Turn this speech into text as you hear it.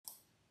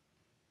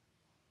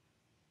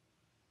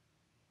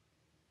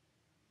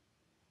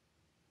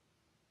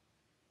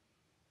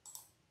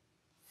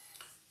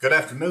Good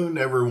afternoon,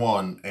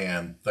 everyone,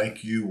 and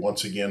thank you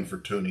once again for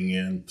tuning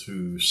in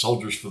to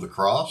Soldiers for the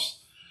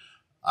Cross.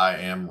 I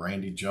am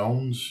Randy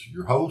Jones,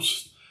 your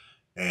host,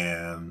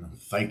 and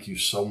thank you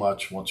so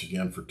much once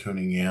again for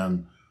tuning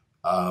in.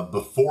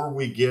 Before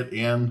we get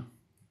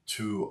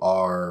into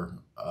our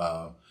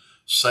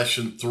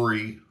session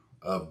 3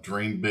 of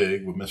Dream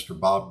Big with Mr.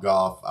 Bob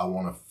Goff, I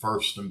want to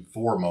first and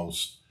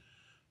foremost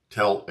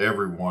tell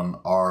everyone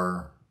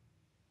our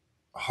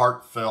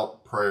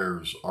heartfelt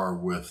prayers are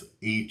with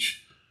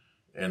each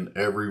and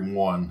every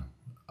one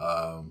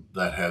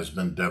that has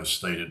been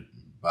devastated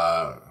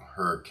by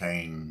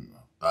Hurricane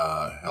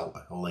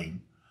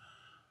Helene.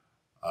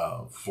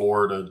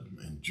 Florida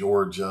and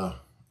Georgia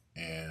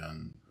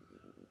and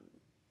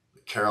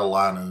the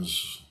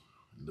Carolinas,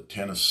 the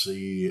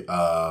Tennessee,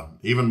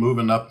 even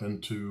moving up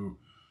into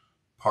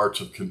parts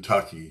of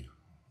Kentucky,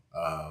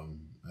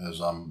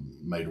 as I'm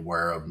made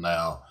aware of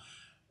now.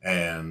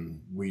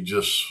 And we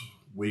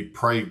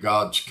pray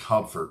God's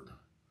comfort.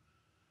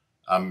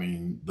 I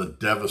mean, the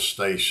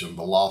devastation,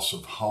 the loss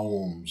of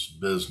homes,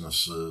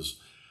 businesses.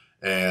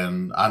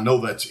 And I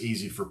know that's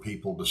easy for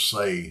people to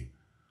say,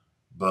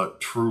 but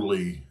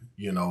truly,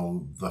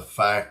 the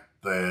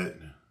fact that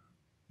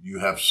you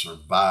have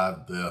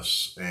survived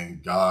this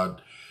and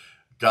God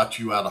got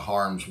you out of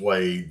harm's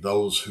way,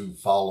 those who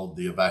followed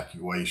the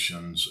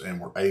evacuations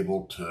and were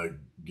able to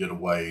get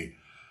away,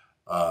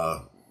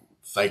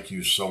 thank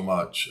you so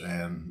much.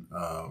 And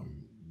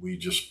we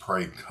just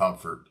pray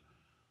comfort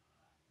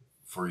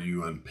for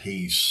you and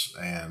peace,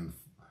 and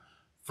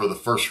for the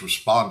first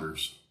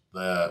responders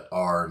that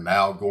are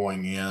now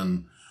going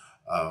in.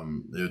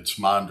 It's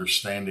my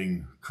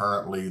understanding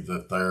currently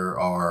that there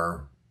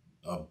are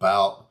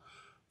about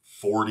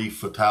 40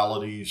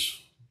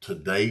 fatalities to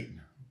date,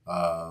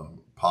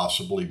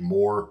 possibly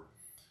more.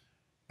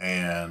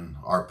 And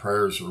our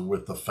prayers are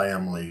with the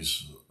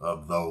families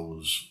of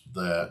those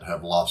that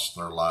have lost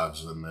their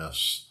lives in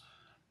this.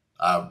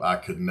 I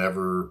could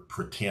never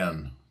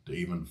pretend to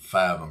even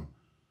fathom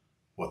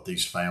what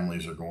these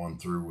families are going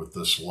through with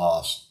this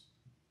loss.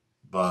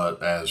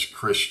 But as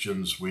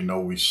Christians, we know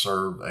we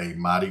serve a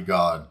mighty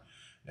God,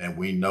 and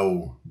we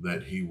know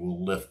that He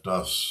will lift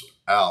us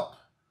out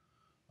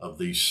of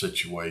these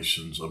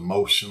situations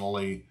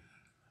emotionally.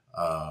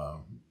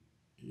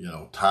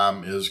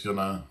 Time is going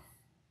to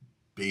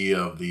be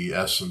of the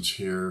essence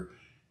here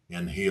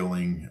in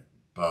healing,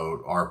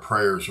 but our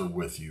prayers are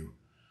with you,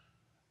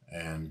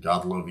 and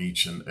God love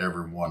each and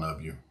every one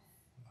of you.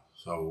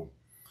 So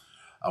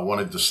I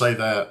wanted to say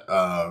that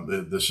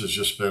this has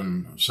just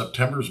been,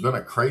 September's been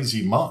a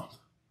crazy month.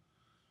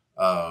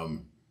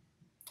 And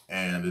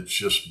it's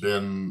just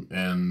been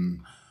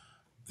in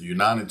the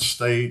United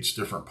States,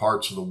 different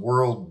parts of the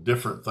world,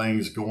 different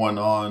things going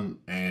on.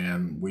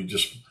 And we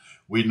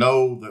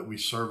know that we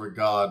serve a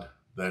God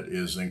that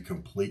is in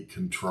complete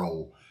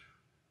control.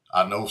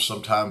 I know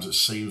sometimes it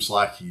seems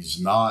like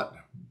He's not,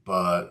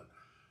 but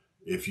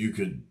if you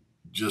could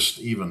just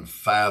even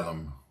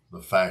fathom the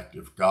fact,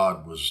 if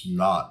God was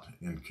not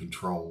in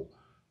control,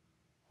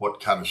 what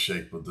kind of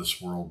shape would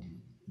this world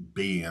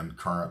be in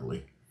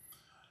currently?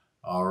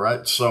 All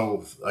right.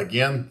 So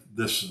again,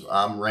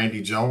 I'm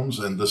Randy Jones,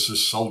 and this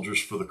is Soldiers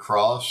for the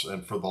Cross.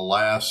 And for the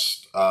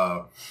last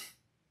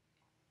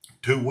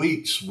 2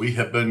 weeks, we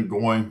have been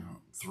going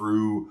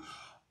through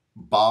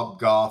Bob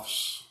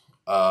Goff's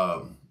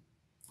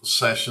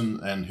session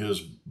and his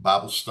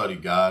Bible study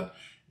guide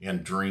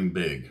in Dream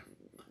Big.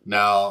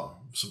 Now,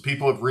 some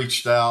people have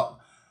reached out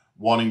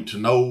wanting to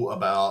know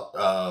about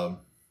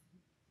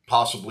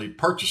possibly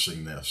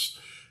purchasing this.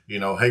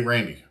 Hey,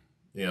 Randy,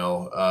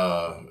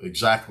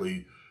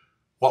 exactly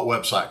what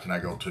website can I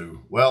go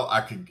to? Well, I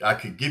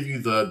could give you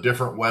the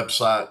different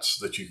websites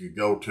that you could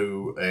go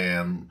to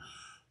and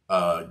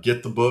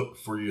get the book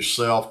for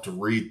yourself to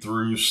read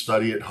through,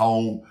 study at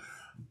home.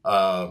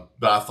 But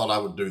I thought I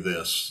would do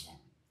this.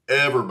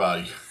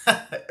 Everybody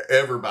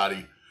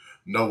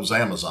knows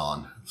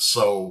Amazon.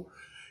 So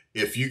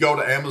if you go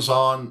to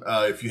Amazon,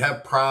 if you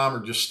have Prime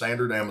or just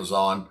standard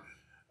Amazon,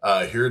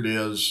 here it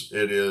is.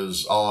 It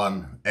is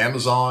on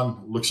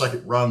Amazon. Looks like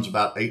it runs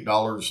about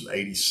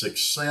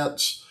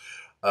 $8.86.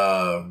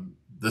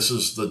 This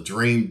is the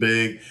Dream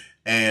Big.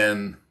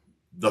 And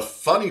the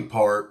funny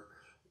part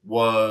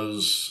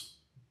was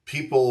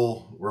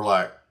people were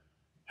like,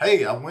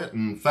 hey, I went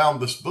and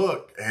found this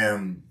book,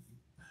 and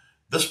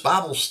this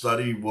Bible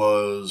study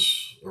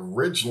was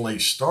originally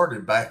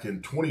started back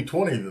in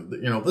 2020.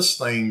 This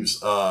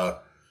thing's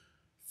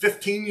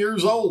 15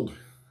 years old.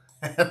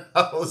 And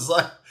I was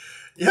like,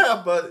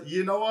 yeah, but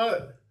you know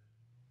what?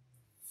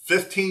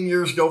 15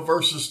 years ago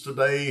versus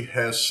today,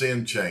 has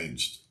sin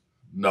changed?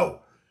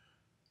 No.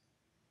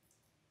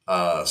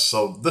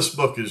 So this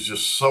book is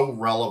just so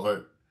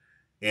relevant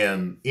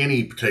in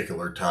any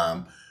particular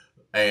time.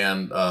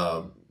 And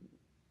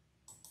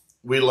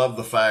we love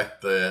the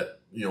fact that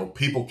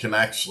people can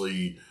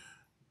actually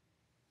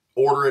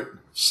order it,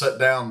 sit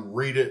down,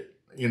 read it,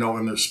 in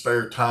their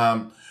spare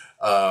time.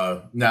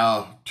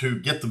 Now, to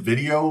get the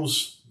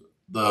videos,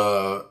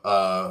 the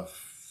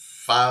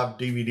 5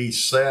 DVD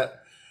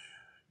set,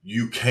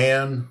 You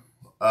can,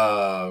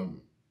 I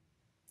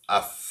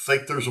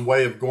think there's a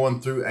way of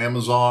going through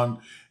Amazon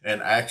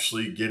and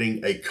actually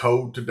getting a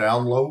code to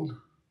download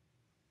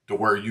to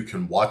where you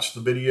can watch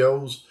the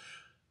videos.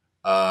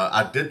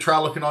 I did try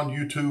looking on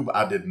YouTube.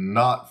 I did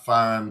not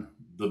find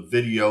the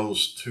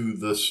videos to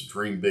this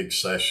Dream Big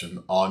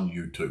session on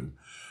YouTube.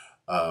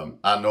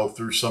 I know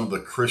through some of the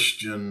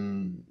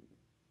Christian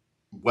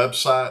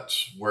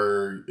websites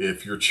where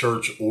if your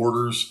church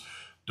orders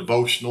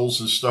devotionals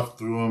and stuff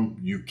through them,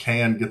 you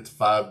can get the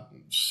 5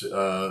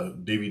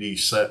 DVD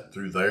set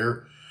through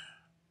there.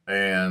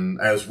 And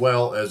as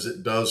well as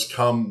it does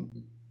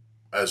come,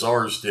 as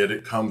ours did,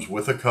 it comes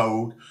with a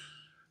code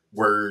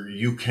where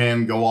you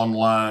can go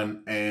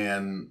online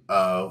and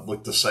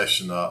look the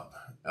session up.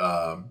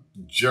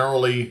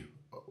 Generally,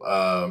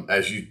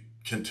 as you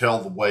can tell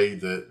the way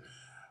that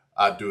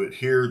I do it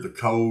here, the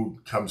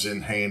code comes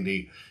in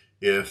handy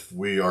if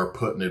we are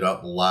putting it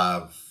up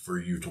live for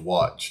you to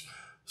watch.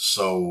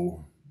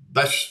 So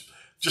that's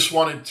just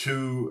wanted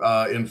to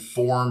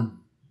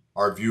inform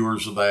our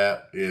viewers of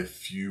that.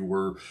 If you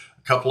were,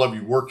 a couple of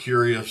you were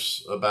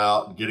curious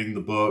about getting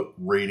the book,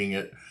 reading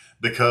it,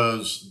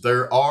 because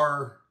there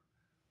are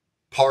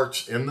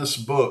parts in this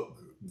book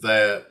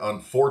that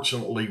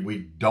unfortunately we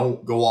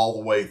don't go all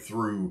the way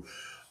through.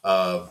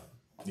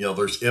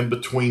 There's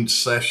in-between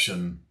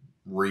session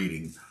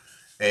reading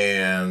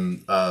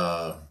and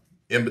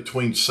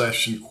in-between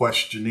session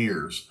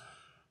questionnaires.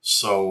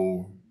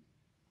 So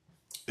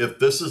if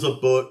this is a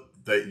book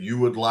that you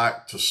would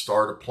like to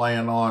start a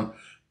plan on,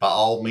 by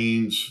all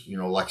means,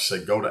 like I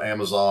said, go to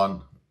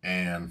Amazon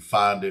and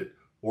find it,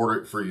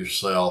 order it for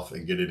yourself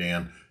and get it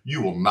in.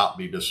 You will not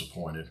be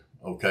disappointed.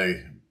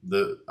 Okay.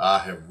 I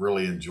have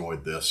really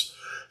enjoyed this.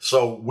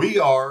 So we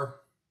are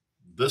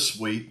this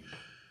week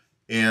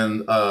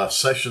in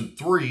session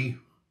 3,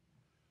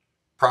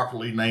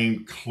 properly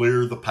named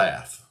Clear the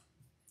Path.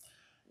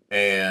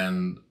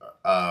 And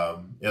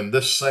in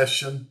this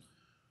session,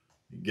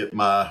 get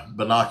my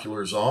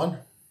binoculars on,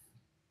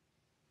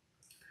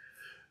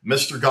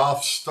 Mr.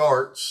 Goff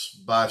starts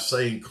by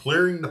saying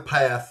clearing the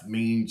path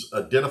means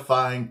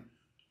identifying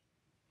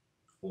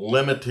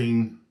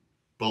limiting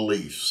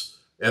beliefs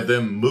and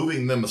then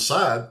moving them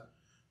aside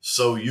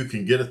so you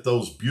can get at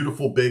those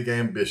beautiful big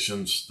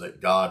ambitions that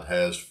God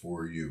has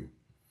for you.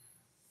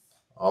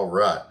 All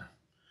right.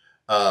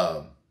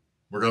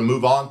 We're going to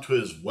move on to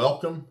his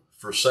welcome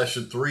for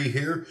session 3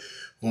 here.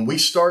 When we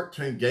start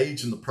to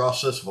engage in the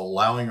process of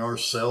allowing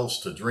ourselves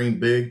to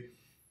dream big,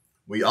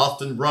 we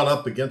often run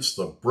up against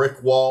the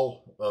brick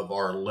wall of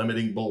our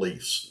limiting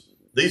beliefs.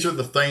 These are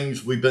the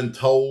things we've been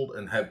told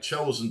and have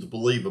chosen to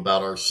believe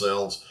about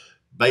ourselves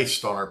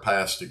based on our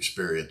past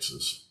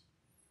experiences.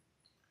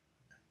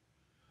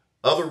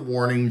 Other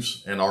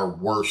warnings and our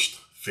worst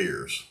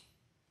fears.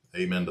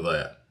 Amen to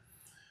that.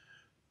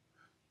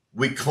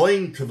 We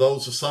cling to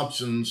those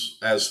assumptions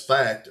as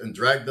fact and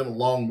drag them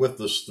along with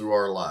us through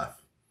our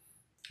life.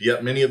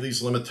 Yet many of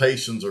these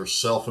limitations are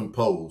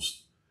self-imposed.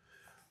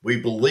 We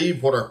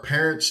believe what our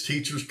parents,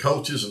 teachers,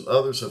 coaches, and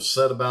others have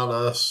said about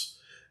us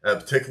at a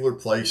particular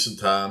place and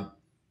time.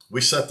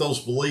 We set those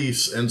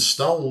beliefs in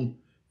stone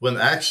when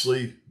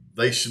actually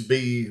they should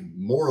be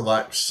more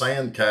like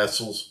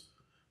sandcastles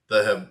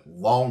that have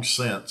long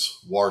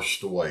since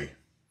washed away.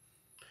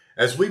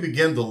 As we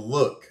begin to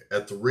look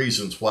at the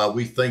reasons why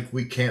we think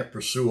we can't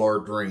pursue our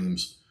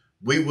dreams,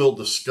 we will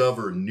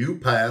discover new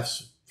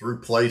paths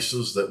through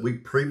places that we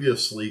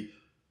previously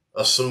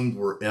assumed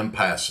were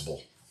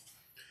impassable.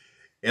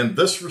 In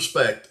this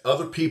respect,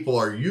 other people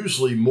are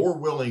usually more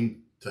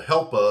willing to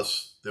help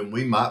us than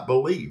we might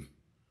believe.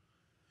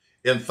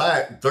 In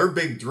fact, their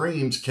big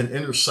dreams can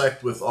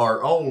intersect with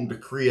our own to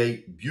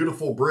create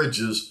beautiful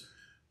bridges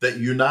that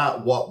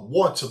unite what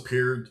once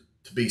appeared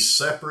to be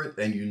separate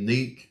and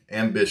unique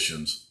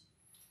ambitions.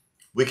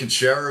 We can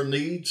share our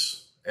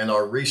needs and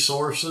our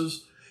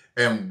resources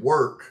and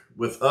work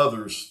with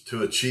others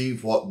to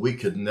achieve what we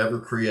could never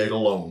create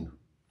alone.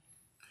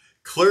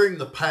 Clearing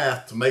the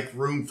path to make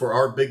room for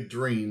our big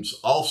dreams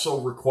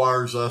also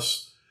requires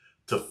us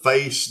to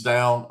face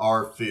down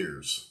our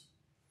fears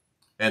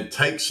and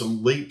take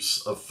some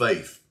leaps of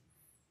faith.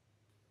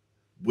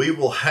 We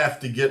will have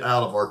to get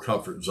out of our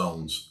comfort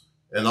zones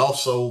and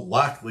also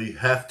likely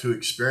have to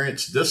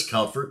experience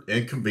discomfort,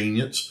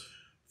 inconvenience,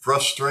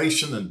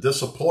 frustration, and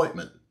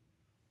disappointment.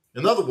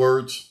 In other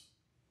words,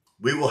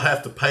 we will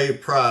have to pay a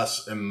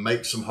price and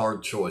make some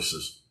hard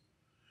choices.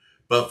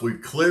 But if we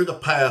clear the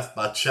path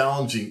by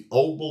challenging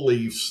old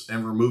beliefs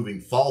and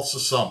removing false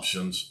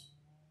assumptions,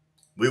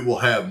 we will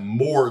have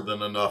more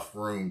than enough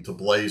room to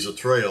blaze a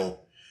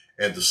trail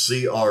and to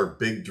see our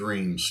big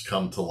dreams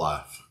come to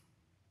life.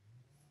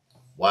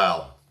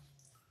 Wow.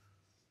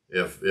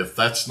 If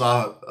that's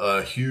not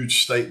a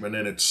huge statement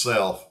in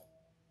itself,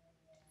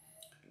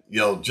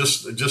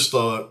 just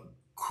a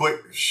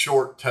quick,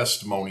 short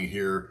testimony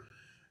here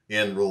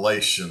in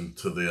relation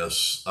to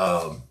this.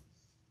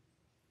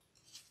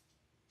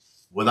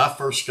 When I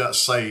first got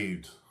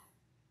saved,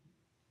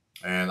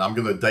 and I'm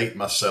going to date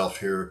myself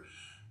here,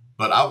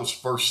 but I was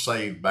first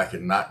saved back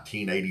in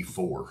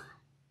 1984.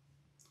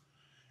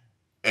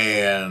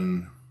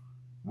 And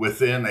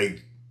within a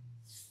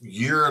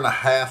year and a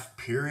half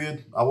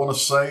period, I want to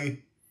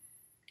say,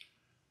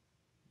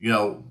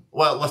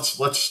 well,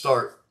 let's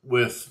start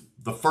with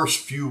the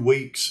first few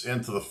weeks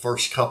into the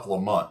first couple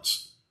of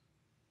months.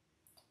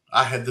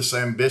 I had this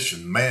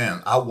ambition,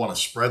 man, I want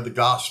to spread the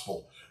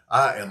gospel.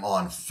 I am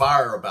on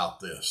fire about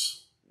this.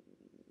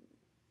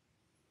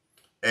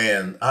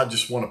 And I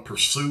just want to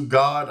pursue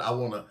God. I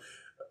want to,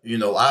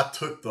 I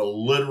took the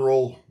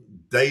literal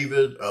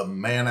David, a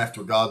man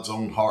after God's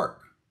own heart.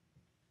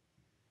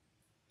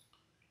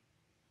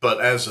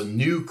 But as a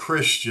new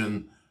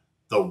Christian,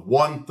 the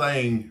one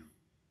thing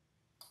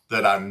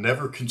that I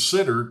never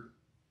considered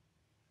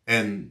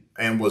and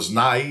was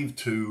naive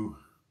to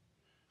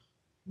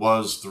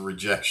was the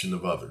rejection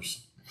of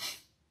others.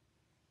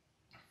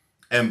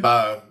 And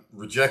by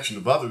rejection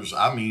of others,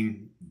 I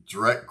mean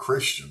direct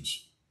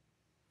Christians.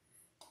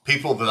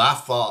 People that I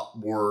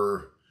thought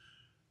were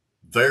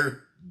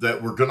there,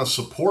 that were going to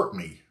support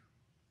me.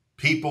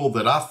 People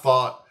that I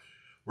thought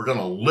were going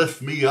to lift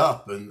me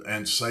up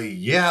and say,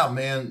 yeah,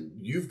 man,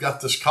 you've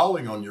got this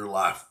calling on your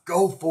life.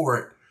 Go for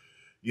it.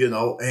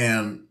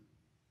 And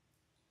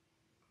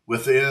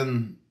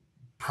within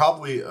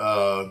probably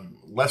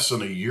less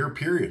than a year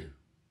period,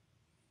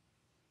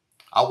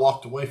 I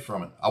walked away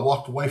from it. I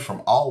walked away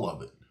from all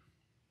of it.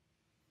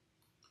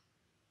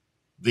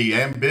 The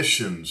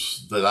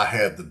ambitions that I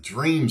had, the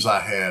dreams I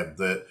had,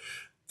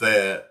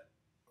 that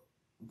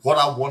what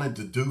I wanted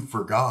to do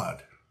for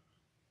God.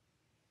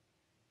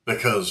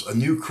 Because a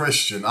new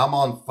Christian, I'm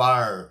on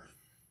fire,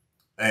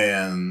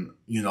 and,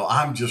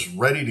 I'm just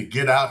ready to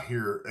get out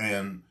here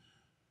and,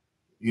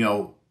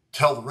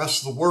 tell the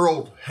rest of the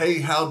world, hey,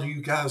 how do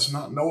you guys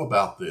not know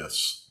about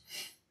this?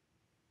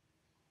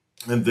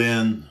 And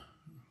then,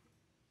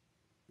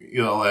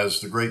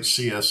 as the great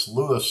C.S.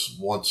 Lewis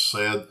once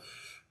said,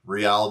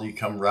 reality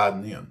come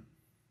riding in.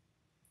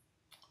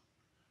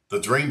 The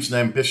dreams and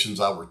ambitions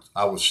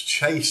I was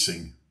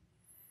chasing,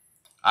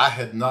 I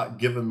had not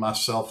given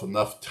myself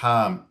enough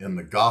time in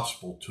the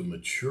gospel to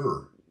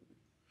mature.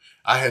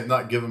 I had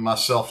not given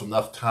myself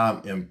enough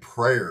time in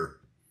prayer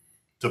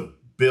to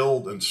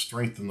build and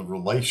strengthen the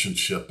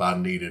relationship I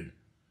needed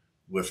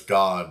with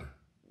God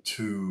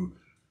to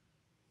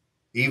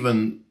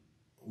even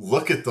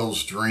look at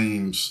those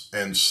dreams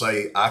and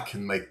say, I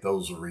can make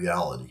those a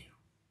reality.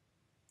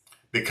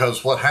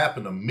 Because what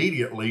happened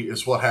immediately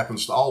is what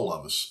happens to all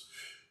of us.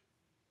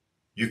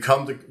 You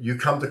come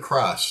to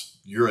Christ.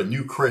 You're a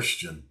new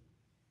Christian.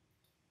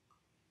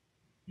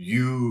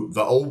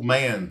 The old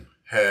man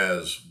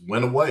has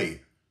went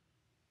away.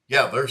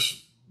 Yeah,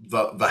 there's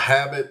the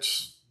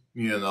habits,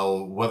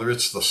 whether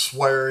it's the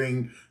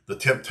swearing, the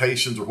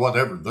temptations or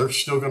whatever, they're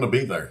still going to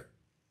be there.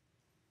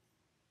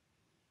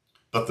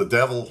 But the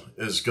devil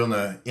is going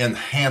to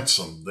enhance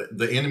them.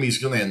 The enemy's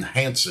going to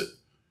enhance it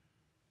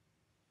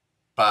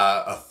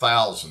by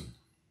 1,000.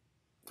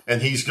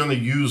 And he's going to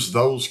use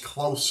those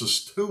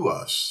closest to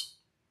us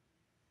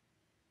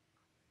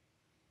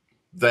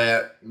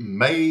that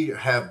may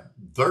have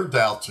their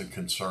doubts and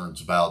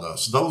concerns about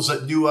us. Those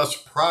that knew us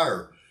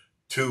prior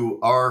to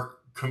our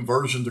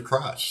conversion to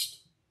Christ.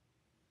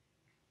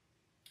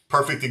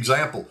 Perfect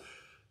example.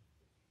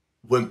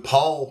 When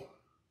Paul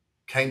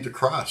came to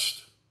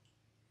Christ,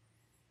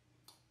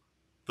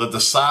 the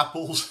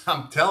disciples,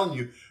 I'm telling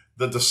you,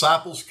 the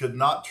disciples could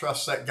not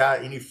trust that guy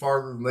any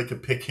farther than they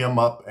could pick him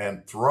up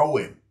and throw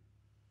him,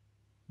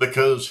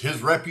 because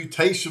his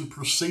reputation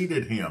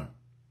preceded him.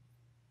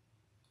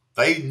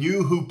 They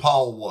knew who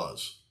Paul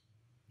was.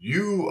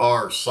 You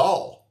are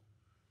Saul.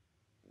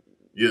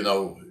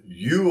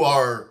 You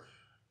are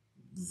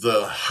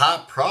the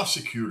high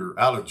prosecutor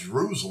out of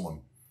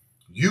Jerusalem.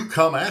 You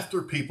come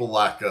after people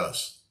like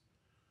us.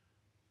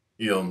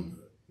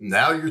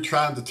 Now you're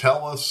trying to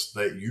tell us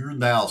that you're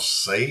now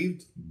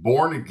saved,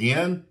 born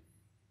again,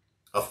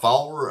 a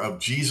follower of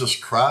Jesus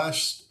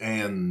Christ,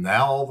 and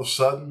now all of a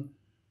sudden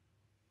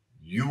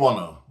you want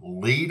to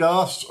lead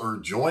us or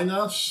join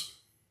us?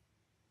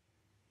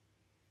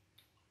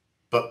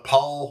 But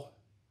Paul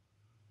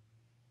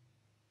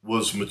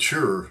was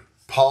mature.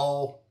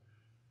 Paul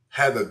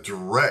had a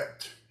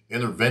direct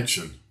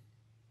intervention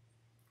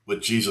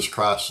with Jesus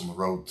Christ on the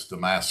road to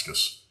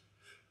Damascus.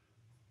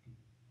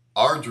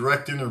 Our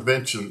direct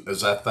intervention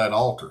is at that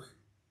altar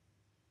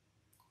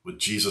with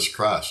Jesus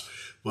Christ.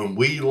 When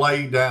we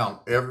lay down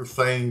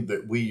everything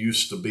that we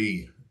used to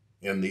be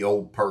in the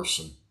old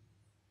person,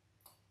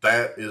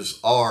 that is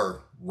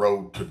our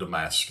road to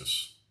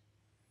Damascus.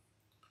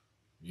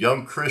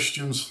 Young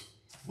Christians,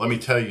 let me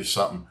tell you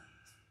something.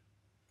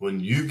 When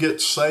you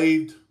get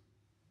saved,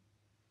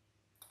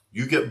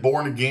 you get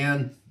born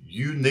again,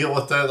 you kneel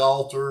at that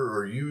altar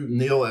or you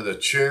kneel at a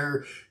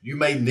chair. You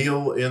may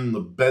kneel in the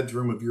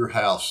bedroom of your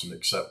house and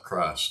accept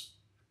Christ.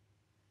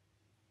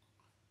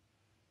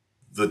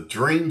 The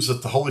dreams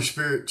that the Holy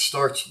Spirit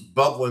starts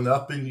bubbling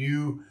up in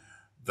you,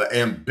 the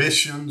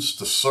ambitions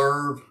to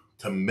serve,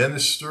 to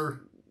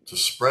minister, to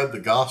spread the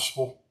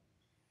gospel.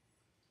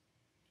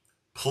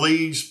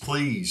 please,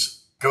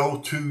 please go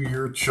to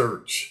your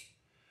church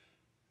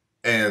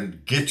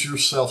and get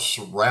yourself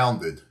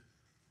surrounded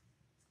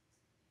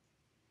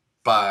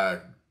by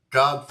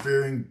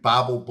God-fearing,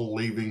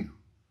 Bible-believing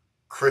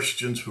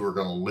Christians who are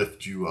going to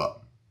lift you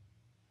up.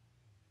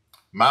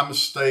 My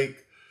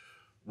mistake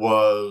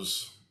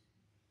was,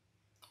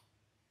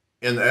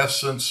 in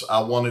essence, I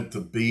wanted to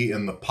be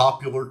in the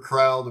popular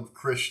crowd of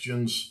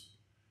Christians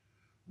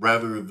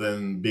rather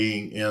than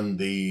being in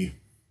the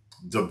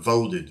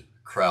devoted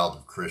crowd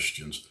of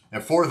Christians.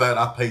 And for that,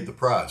 I paid the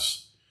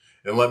price.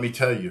 And let me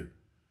tell you,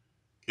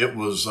 it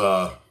was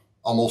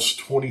almost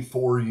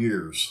 24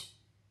 years,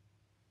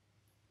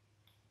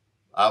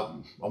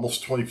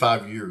 almost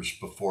 25 years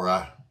before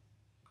I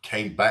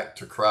came back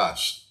to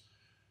Christ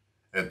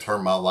and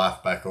turned my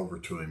life back over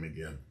to him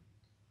again.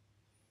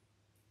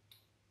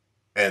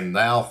 And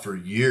now for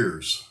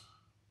years,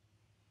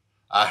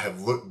 I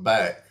have looked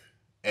back,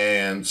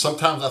 and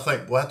sometimes I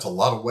think, well, that's a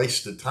lot of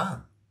wasted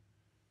time.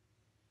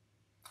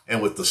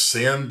 And with the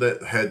sin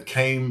that had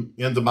came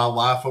into my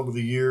life over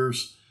the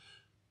years,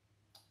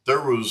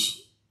 there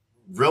was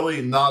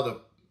really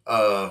not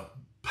a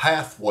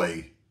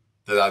pathway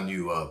that I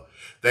knew of.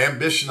 The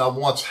ambition I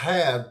once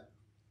had,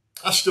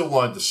 I still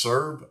wanted to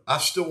serve. I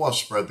still want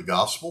to spread the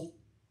gospel.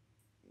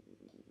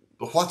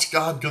 But what's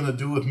God going to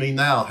do with me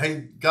now?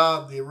 Hey,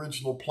 God, the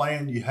original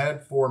plan you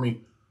had for me,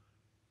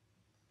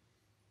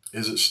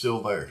 is it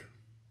still there?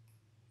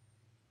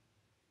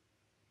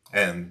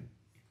 And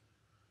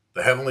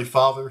the Heavenly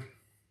Father,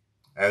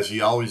 as he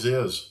always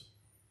is,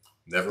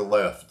 never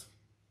left.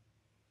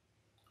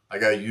 I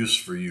got use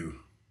for you.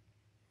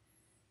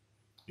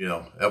 You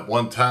know, at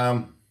one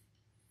time,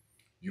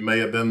 you may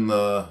have been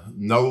the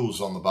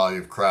nose on the body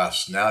of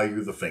Christ. Now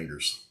you're the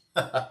fingers.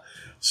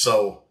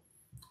 So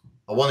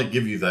I want to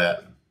give you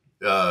that.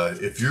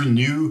 If you're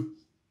new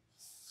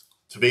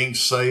to being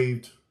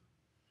saved,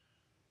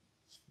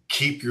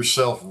 keep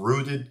yourself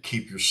rooted,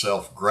 keep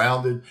yourself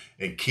grounded,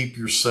 and keep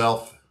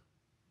yourself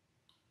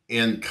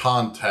in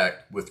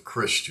contact with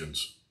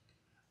Christians.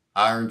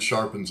 Iron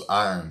sharpens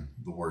iron,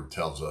 the word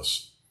tells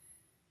us.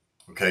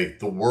 Okay,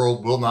 the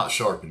world will not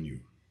sharpen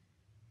you.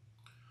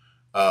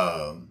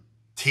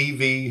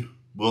 TV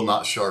will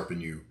not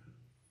sharpen you.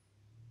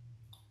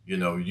 You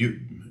know,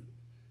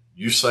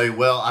 you say,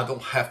 well, I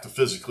don't have to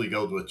physically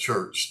go to a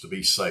church to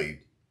be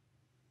saved.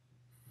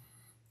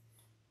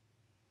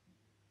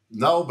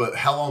 No, but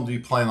how long do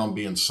you plan on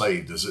being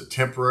saved? Is it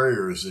temporary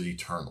or is it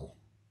eternal?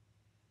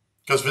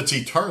 Because if it's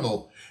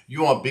eternal,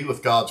 you want to be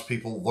with God's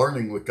people,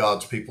 learning with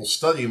God's people,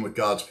 studying with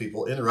God's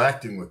people,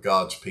 interacting with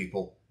God's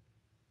people,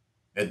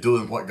 and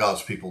doing what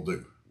God's people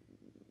do.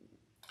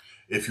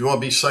 If you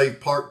want to be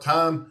saved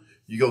part-time,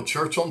 you go to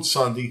church on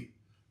Sunday,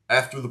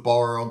 after the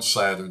bar on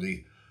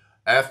Saturday,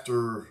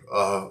 after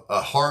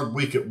a hard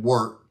week at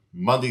work,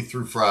 Monday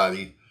through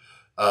Friday,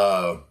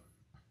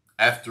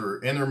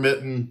 after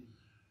intermittent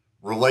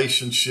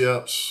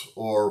relationships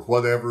or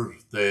whatever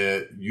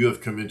that you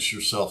have convinced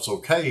yourself's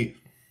okay,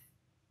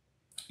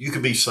 you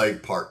could be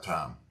saved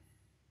part-time.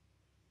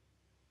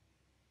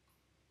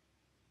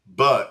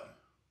 But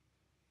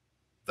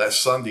that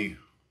Sunday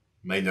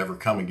may never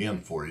come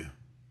again for you.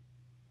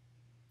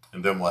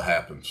 And then what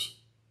happens?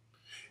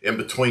 In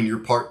between your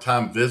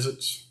part-time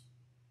visits,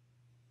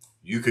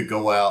 you could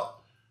go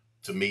out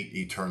to meet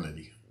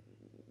eternity.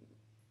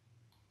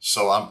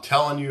 So I'm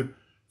telling you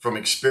from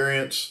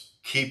experience,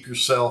 keep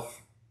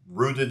yourself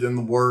rooted in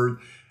the Word.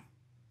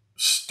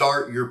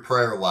 Start your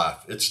prayer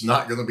life. It's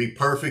not going to be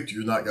perfect.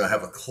 You're not going to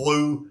have a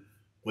clue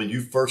when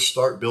you first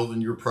start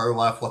building your prayer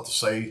life what to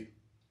say.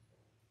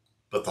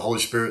 But the Holy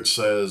Spirit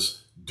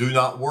says, do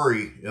not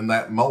worry in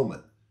that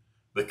moment,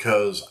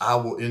 because I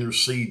will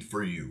intercede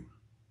for you.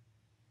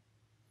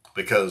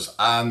 Because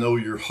I know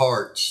your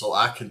heart, so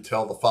I can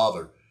tell the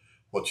Father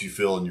what you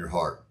feel in your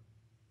heart.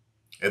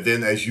 And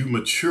then as you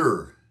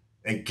mature,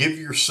 and give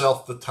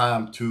yourself the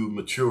time to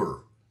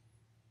mature,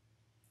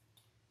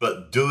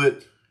 but do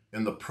it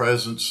in the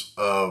presence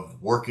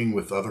of working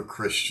with other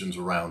Christians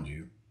around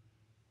you.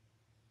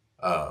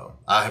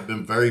 I have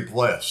been very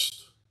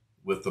blessed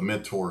with the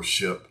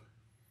mentorship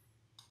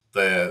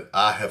that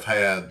I have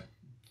had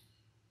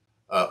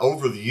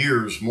over the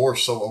years, more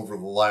so over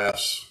the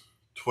last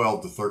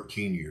 12 to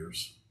 13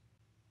 years.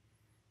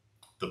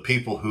 The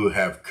people who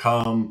have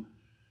come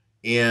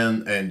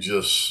in and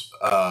just,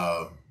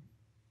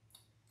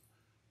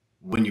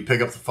 when you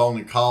pick up the phone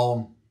and call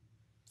them,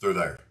 they're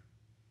there.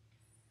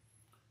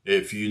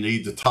 If you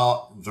need to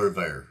talk, they're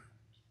there.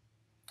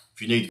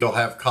 If you need to go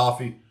have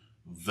coffee,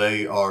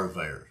 they are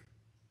there.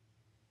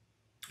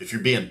 If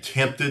you're being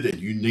tempted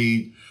and you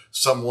need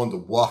someone to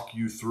walk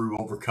you through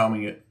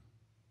overcoming it,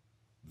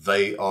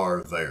 they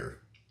are there.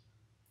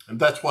 And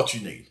that's what you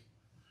need.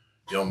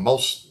 You know,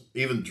 most,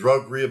 even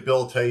drug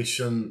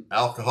rehabilitation,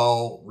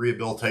 alcohol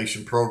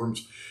rehabilitation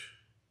programs,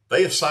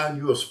 they assign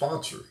you a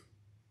sponsor.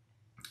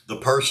 The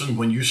person,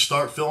 when you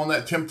start feeling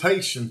that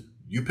temptation,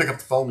 you pick up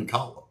the phone and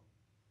call them.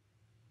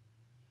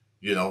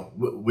 You know,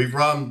 we've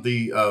run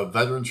the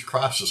Veterans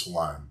Crisis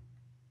Line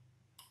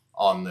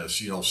on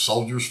this,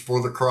 Soldiers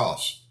for the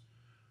Cross.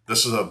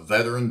 This is a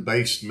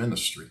veteran-based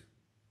ministry.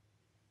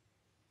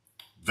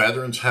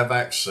 Veterans have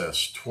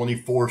access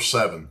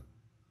 24/7.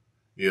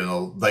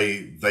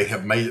 They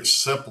have made it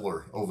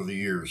simpler over the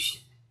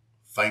years.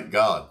 Thank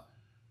God.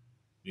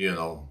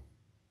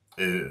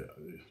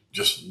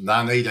 Just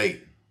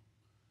 988,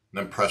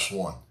 then press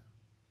 1.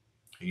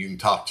 And you can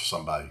talk to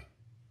somebody.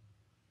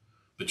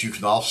 But you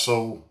can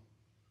also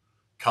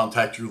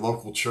contact your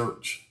local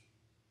church.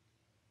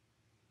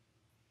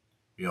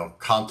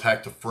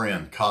 Contact a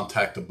friend,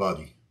 contact a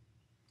buddy.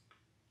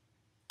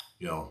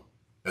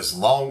 As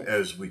long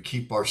as we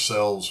keep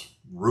ourselves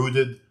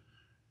rooted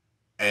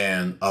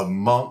and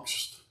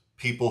amongst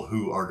people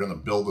who are going to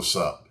build us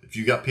up. If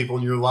you got people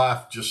in your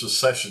life, just as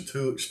session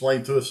 2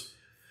 explained to us,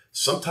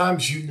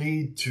 sometimes you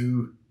need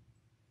to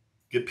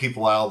get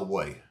people out of the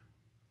way.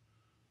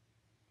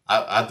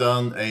 I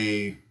done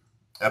a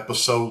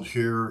episode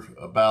here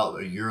about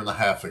a year and a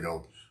half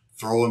ago,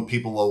 throwing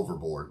people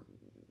overboard.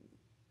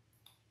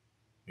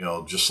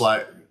 Just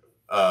like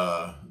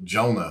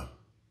Jonah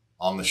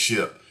on the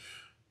ship.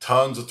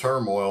 Tons of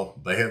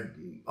turmoil. They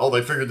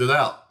figured it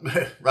out.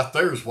 Right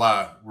there is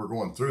why we're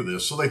going through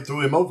this. So they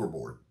threw him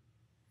overboard.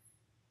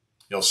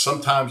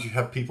 Sometimes you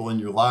have people in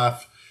your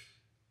life,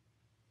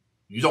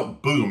 you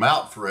don't boot them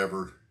out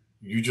forever.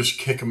 You just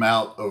kick them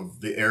out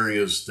of the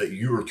areas that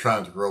you are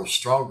trying to grow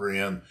stronger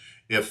in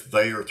if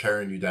they are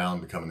tearing you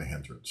down, becoming a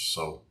hindrance.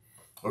 So,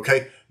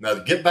 okay. Now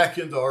to get back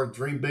into our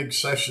Dream Big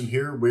session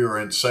here, we are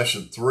in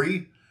session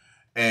 3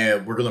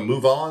 and we're going to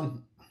move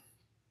on.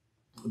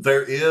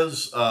 There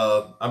is,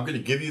 I'm going to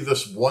give you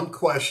this one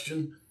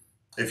question.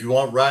 If you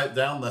want to write it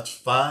down, that's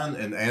fine,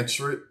 and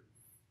answer it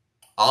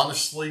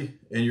honestly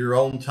in your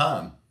own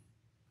time.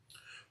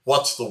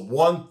 What's the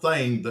one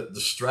thing that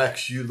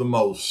distracts you the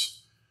most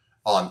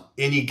on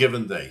any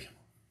given day?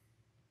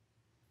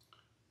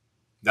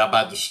 Now,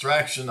 by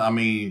distraction, I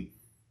mean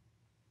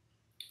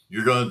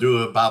you're going to do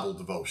a Bible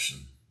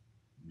devotion.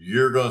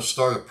 You're going to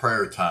start a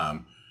prayer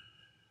time.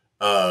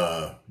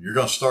 You're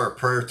going to start a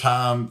prayer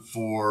time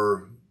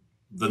for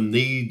the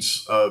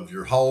needs of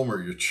your home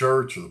or your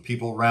church or the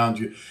people around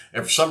you.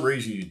 And for some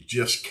reason, you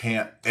just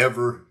can't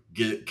ever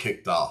get it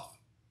kicked off.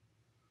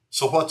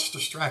 So what's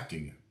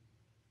distracting you?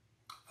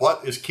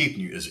 What is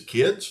keeping you? Is it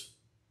kids?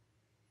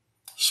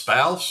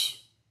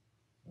 Spouse?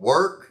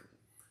 Work?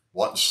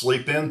 Wanting to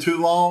sleep in too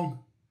long?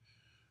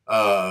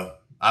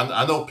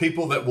 I know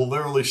people that will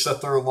literally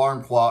set their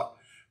alarm clock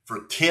for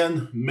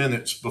 10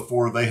 minutes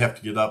before they have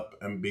to get up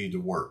and be to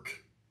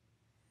work.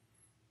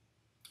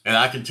 And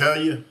I can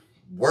tell you,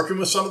 working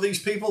with some of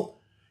these people,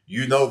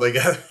 they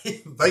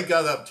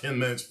got up 10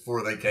 minutes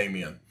before they came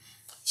in.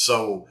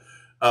 So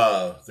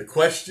the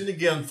question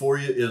again for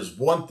you is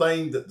one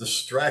thing that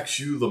distracts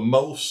you the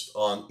most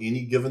on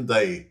any given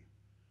day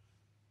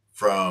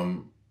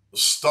from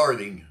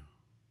starting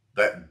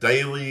that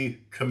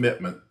daily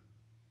commitment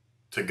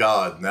to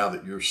God now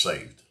that you're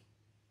saved.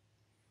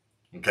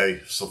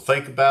 Okay, so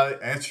think about it,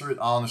 answer it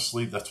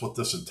honestly. That's what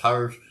this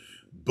entire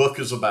book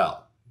is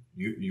about.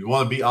 You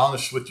want to be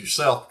honest with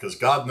yourself because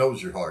God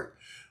knows your heart.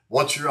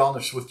 Once you're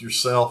honest with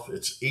yourself,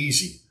 it's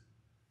easy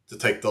to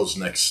take those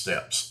next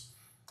steps.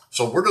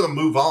 So we're going to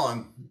move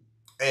on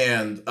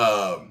and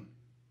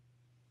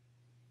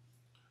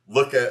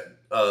look at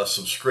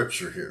some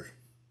scripture here.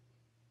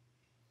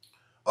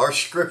 Our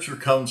scripture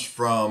comes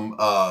from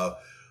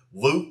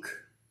Luke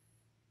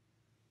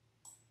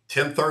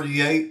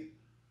 10:38,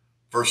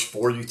 verse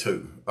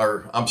 42.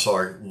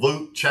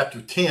 Luke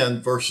chapter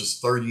 10, verses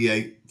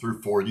 38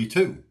 through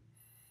 42.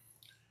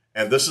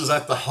 And this is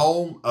at the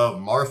home of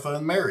Martha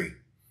and Mary.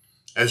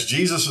 As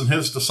Jesus and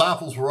his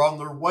disciples were on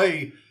their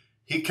way,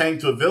 he came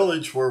to a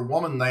village where a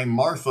woman named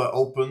Martha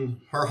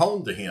opened her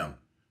home to him.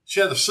 She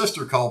had a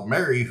sister called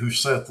Mary who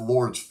sat at the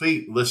Lord's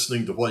feet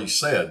listening to what he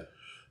said.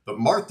 But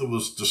Martha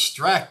was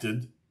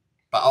distracted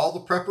by all the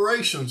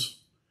preparations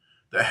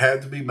that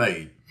had to be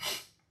made.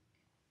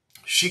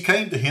 She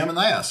came to him and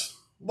asked,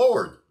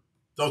 "Lord,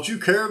 don't you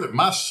care that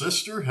my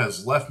sister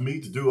has left me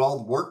to do all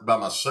the work by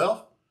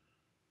myself?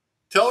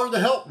 Tell her to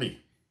help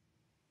me."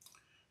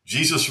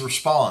 Jesus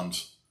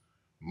responds,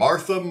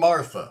 "Martha,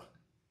 Martha,"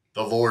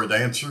 the Lord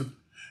answered,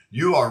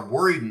 "you are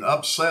worried and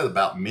upset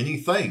about many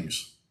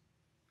things,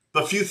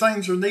 but few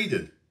things are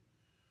needed,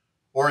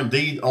 or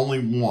indeed only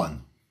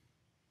one.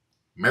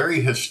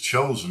 Mary has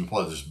chosen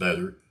what is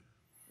better,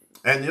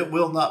 and it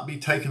will not be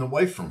taken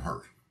away from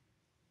her."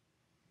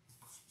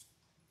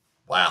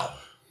 Wow.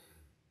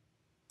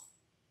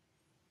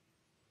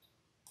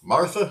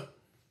 Martha,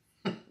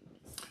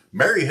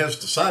 Mary has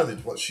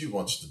decided what she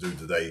wants to do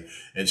today,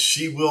 and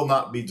she will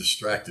not be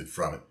distracted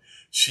from it.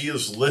 She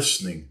is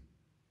listening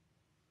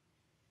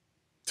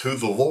to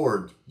the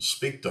Lord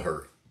speak to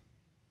her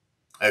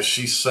as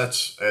she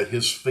sits at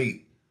his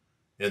feet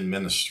in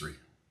ministry.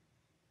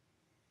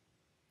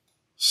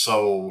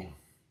 So,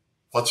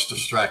 what's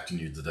distracting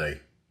you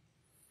today?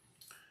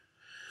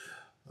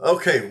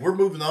 Okay, we're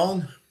moving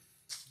on.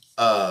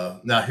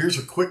 Now, here's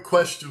a quick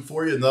question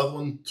for you, another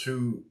one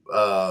to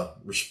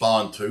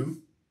respond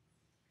to.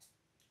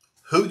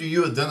 Who do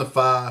you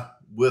identify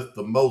with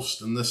the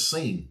most in this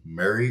scene,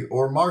 Mary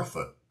or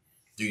Martha?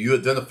 Do you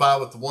identify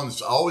with the one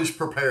that's always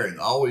preparing,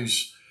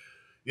 always,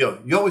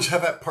 you always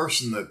have that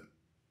person that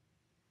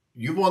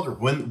you wonder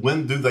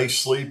when do they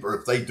sleep, or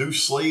if they do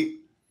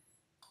sleep,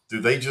 do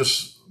they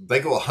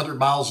go 100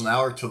 miles an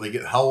hour till they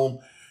get home,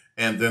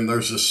 and then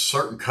there's this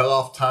certain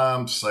cutoff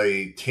time,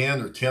 say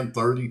 10 or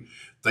 10:30,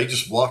 they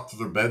just walk to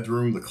their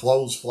bedroom, the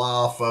clothes fly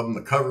off of them,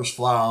 the covers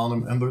fly on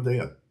them, and they're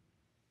dead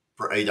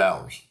for 8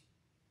 hours.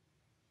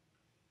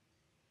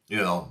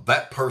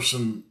 That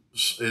person,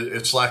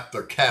 it's like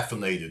they're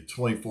caffeinated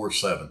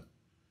 24/7.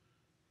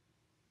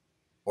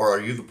 Or are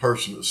you the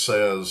person that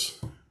says,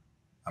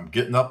 I'm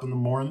getting up in the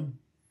morning,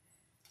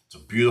 it's a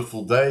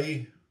beautiful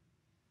day,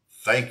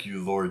 thank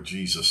you, Lord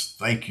Jesus,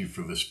 thank you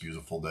for this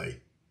beautiful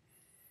day.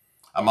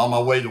 I'm on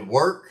my way to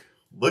work,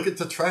 look at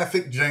the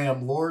traffic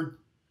jam, Lord.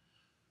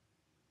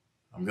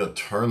 I'm going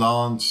to turn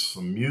on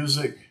some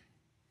music,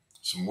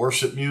 some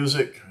worship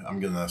music. I'm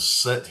going to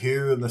sit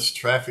here in this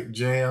traffic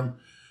jam.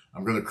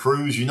 I'm going to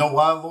cruise. You know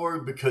why,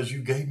 Lord? Because you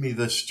gave me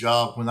this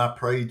job when I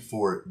prayed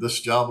for it. This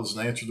job was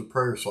an answer to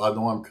prayer, so I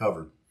know I'm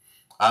covered.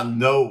 I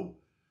know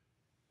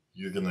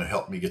you're going to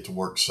help me get to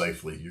work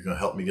safely. You're going to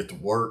help me get to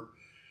work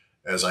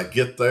as I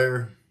get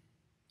there,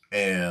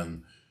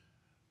 and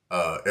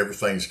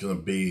everything's going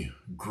to be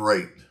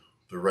great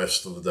the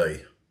rest of the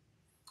day.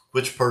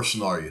 Which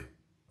person are you?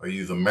 Are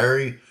you the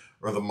Mary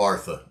or the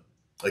Martha?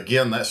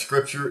 Again, that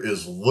scripture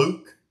is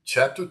Luke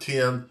chapter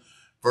 10,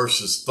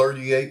 verses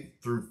 38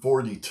 through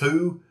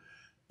 42.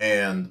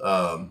 And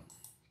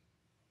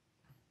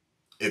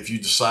if you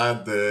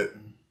decide that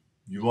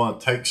you want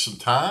to take some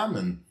time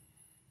and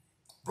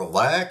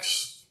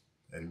relax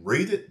and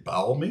read it, by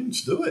all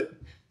means, do it.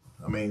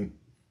 I mean,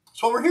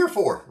 that's what we're here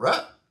for,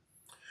 right?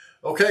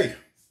 Okay,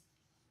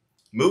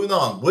 moving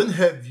on. When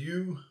have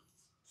you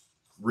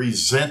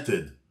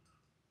resented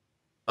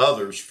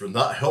others for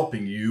not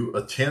helping you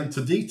attend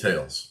to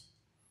details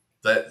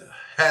that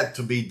had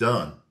to be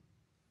done?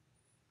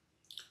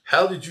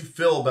 How did you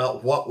feel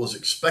about what was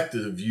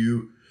expected of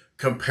you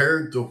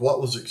compared to what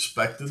was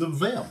expected of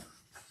them?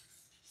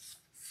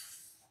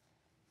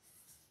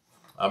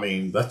 I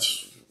mean,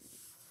 that's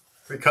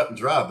pretty cut and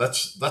dry.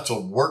 That's a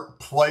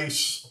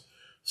workplace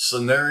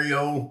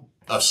scenario,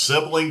 a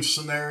sibling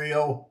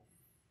scenario.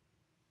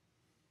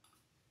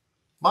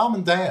 Mom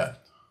and Dad,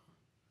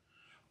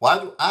 why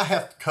do I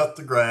have to cut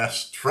the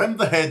grass, trim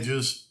the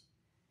hedges,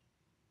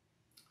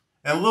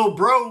 and little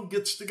bro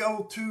gets to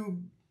go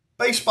to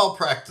baseball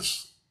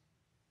practice?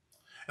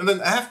 And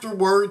then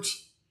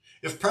afterwards,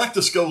 if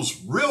practice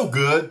goes real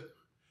good,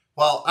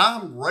 while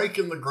I'm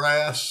raking the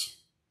grass,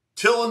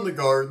 tilling the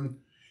garden,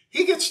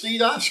 he gets to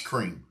eat ice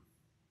cream.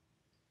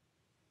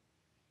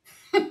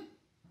 Did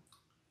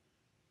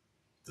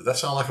that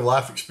sound like a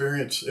life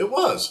experience? It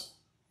was.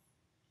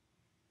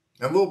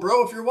 And little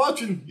bro, if you're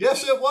watching,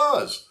 yes, it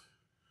was.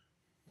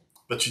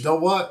 But you know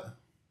what?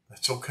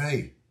 That's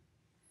okay.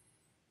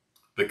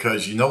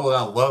 Because you know what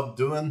I love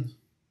doing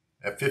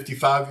at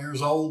 55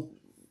 years old?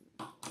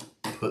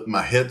 Putting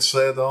my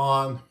headset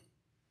on,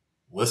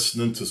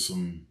 listening to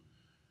some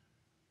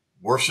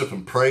worship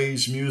and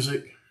praise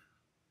music,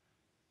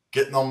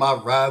 getting on my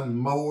riding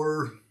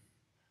mower,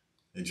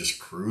 and just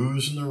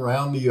cruising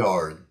around the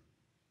yard,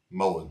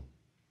 mowing.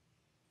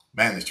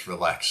 Man, it's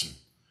relaxing.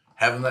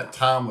 Having that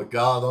time with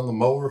God on the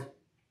mower,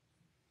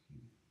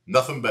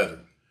 nothing better.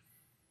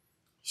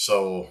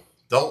 So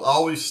don't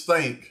always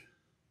think,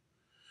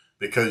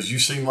 because you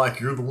seem like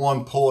you're the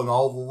one pulling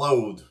all the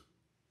load,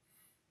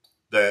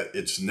 that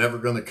it's never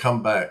going to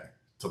come back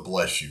to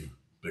bless you.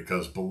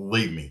 Because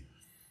believe me,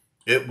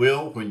 it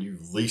will when you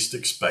least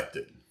expect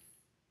it.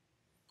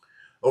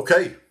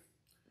 Okay,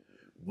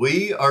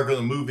 we are going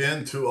to move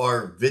into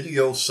our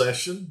video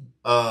session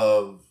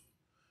of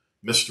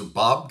Mr.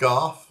 Bob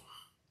Goff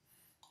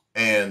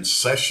and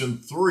session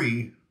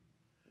 3,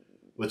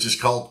 which is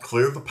called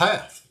Clear the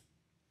Path.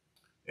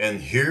 And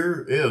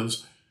here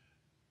is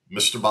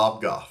Mr.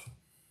 Bob Goff.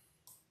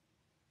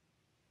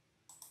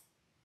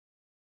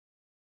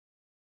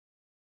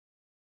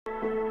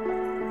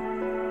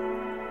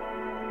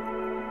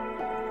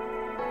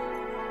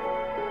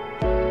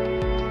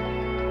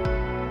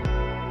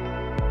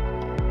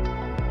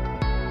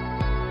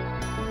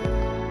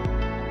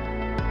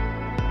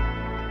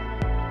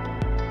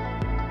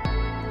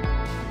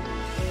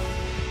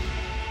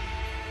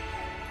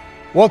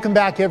 Welcome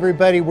back,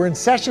 everybody. We're in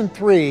session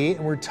 3,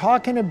 and we're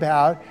talking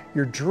about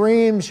your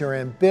dreams, your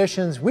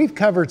ambitions. We've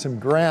covered some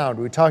ground.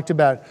 We talked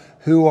about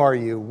who are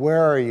you,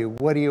 where are you,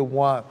 what do you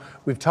want.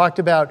 We've talked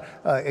about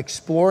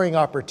exploring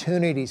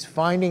opportunities,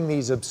 finding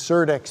these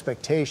absurd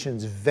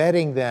expectations,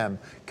 vetting them,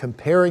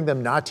 comparing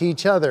them not to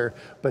each other,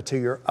 but to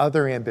your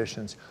other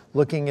ambitions.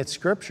 Looking at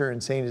Scripture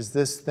and saying, is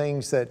this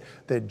things that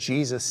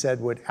Jesus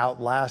said would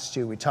outlast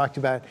you? We talked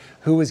about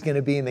who was going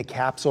to be in the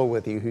capsule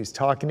with you, who's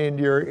talking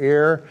into your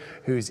ear,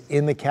 who's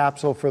in the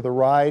capsule for the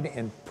ride,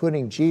 and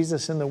putting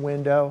Jesus in the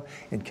window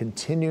and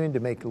continuing to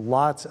make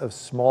lots of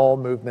small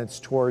movements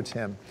towards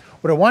him.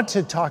 What I want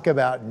to talk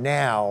about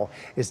now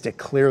is to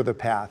clear the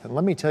path. And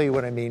let me tell you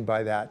what I mean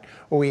by that.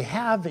 What we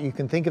have, you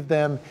can think of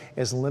them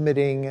as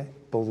limiting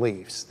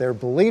beliefs. They're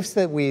beliefs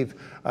that we've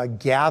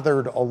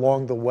gathered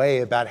along the way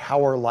about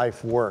how our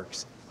life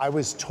works. I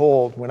was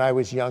told when I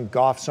was young,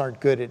 Goffs aren't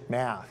good at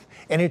math.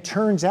 And it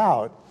turns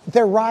out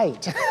they're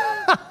right.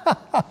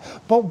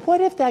 But what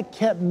if that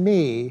kept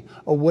me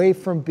away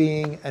from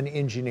being an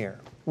engineer?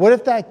 What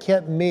if that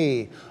kept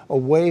me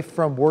away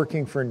from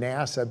working for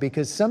NASA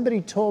because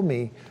somebody told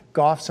me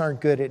Goffs aren't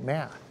good at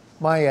math?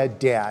 My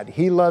dad,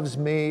 he loves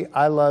me,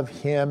 I love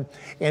him,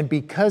 and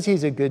because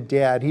he's a good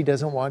dad, he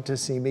doesn't want to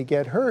see me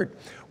get hurt.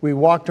 We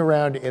walked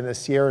around in the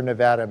Sierra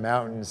Nevada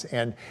mountains,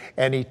 and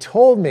he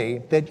told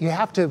me that you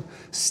have to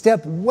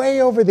step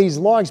way over these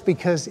logs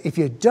because if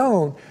you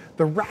don't,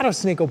 the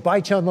rattlesnake will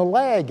bite you on the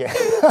leg.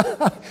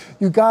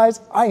 You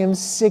guys, I am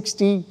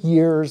 60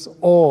 years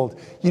old.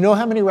 You know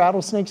how many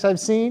rattlesnakes I've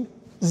seen?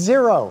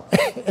 0,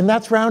 and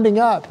that's rounding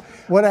up.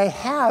 What I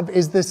have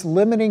is this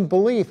limiting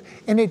belief,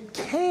 and it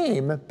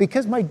came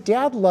because my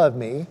dad loved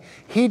me.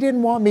 He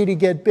didn't want me to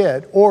get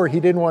bit, or he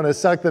didn't want to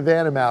suck the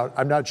venom out,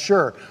 I'm not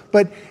sure.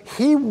 But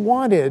he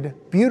wanted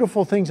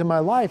beautiful things in my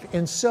life,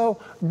 and so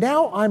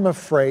now I'm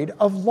afraid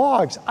of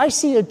logs. I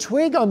see a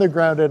twig on the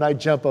ground and I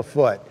jump a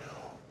foot.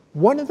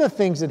 One of the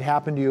things that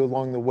happened to you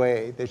along the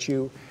way that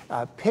you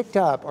picked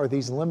up are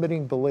these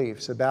limiting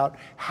beliefs about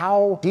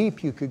how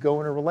deep you could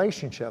go in a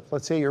relationship.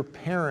 Let's say your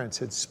parents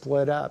had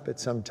split up at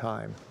some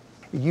time.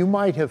 You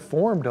might have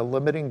formed a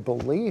limiting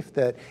belief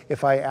that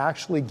if I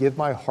actually give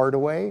my heart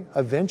away,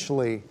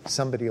 eventually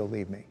somebody will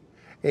leave me.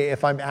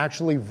 If I'm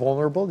actually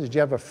vulnerable, did you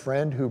have a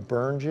friend who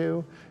burned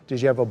you?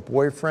 Did you have a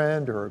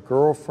boyfriend or a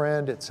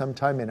girlfriend at some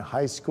time in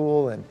high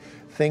school and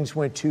things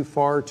went too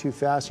far, too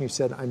fast, and you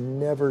said, I'm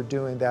never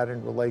doing that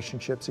in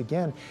relationships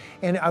again?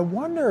 And I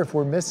wonder if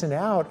we're missing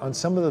out on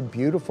some of the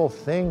beautiful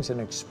things and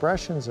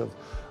expressions of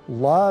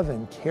love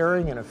and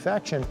caring and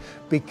affection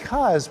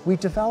because we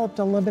developed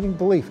a limiting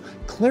belief.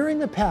 Clearing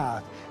the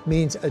path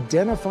means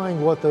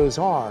identifying what those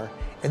are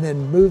and then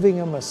moving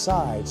them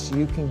aside so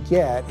you can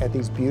get at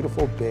these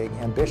beautiful big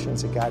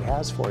ambitions that God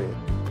has for you.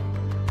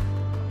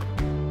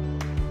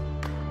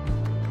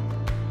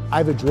 I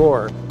have a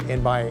drawer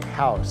in my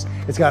house.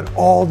 It's got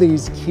all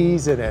these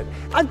keys in it.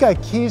 I've got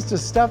keys to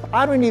stuff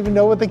I don't even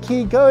know what the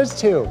key goes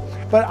to.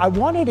 But I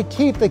wanted to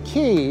keep the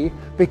key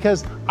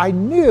because I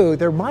knew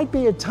there might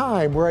be a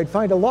time where I'd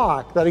find a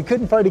lock that I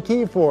couldn't find a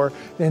key for,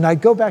 and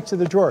I'd go back to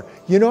the drawer.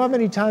 You know how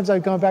many times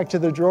I've gone back to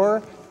the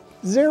drawer?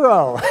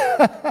 0.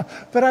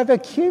 But I've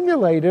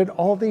accumulated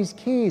all these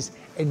keys,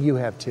 and you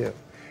have too.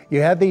 You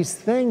have these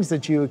things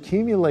that you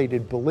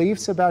accumulated,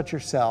 beliefs about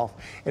yourself,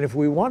 and if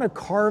we want to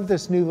carve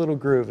this new little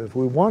groove, if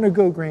we want to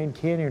go Grand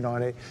Canyon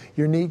on it,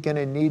 you're going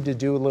to need to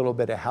do a little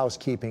bit of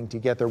housekeeping to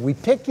get there. We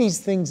pick these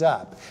things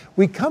up.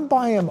 We come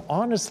by them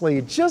honestly.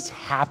 It just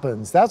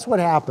happens. That's what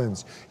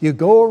happens. You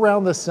go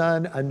around the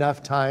sun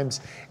enough times,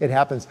 it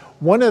happens.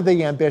 One of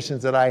the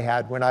ambitions that I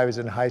had when I was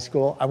in high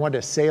school, I wanted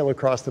to sail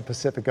across the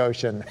Pacific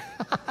Ocean.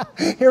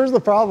 Here's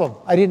the problem.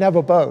 I didn't have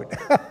a boat.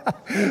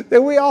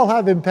 Then we all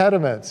have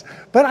impediments.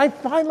 But I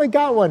finally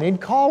got one in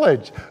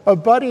college. A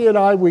buddy and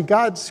I, we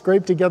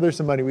scraped together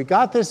some money. We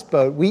got this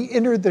boat. We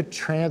entered the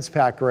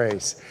Transpac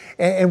race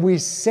and we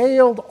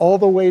sailed all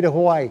the way to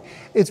Hawaii.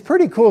 It's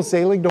pretty cool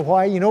sailing to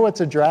Hawaii. You know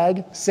what's a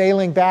drag?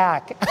 Sailing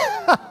back.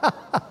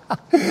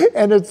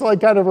 And it's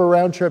like kind of a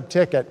round trip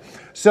ticket.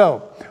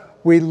 So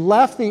we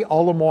left the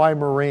Olomouc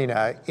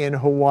Marina in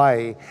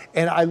Hawaii,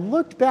 and I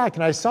looked back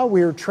and I saw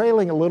we were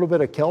trailing a little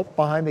bit of kelp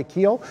behind the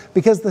keel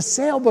because the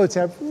sailboats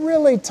have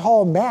really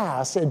tall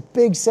masts and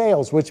big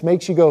sails, which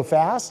makes you go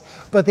fast,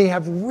 but they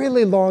have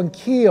really long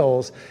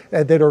keels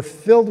that are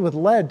filled with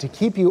lead to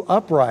keep you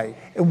upright.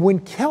 And when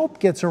kelp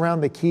gets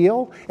around the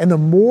keel, and the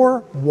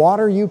more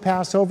water you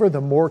pass over,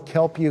 the more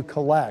kelp you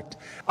collect.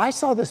 I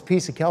saw this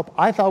piece of kelp.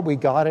 I thought we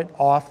got it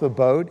off the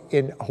boat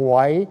in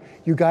Hawaii.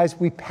 You guys,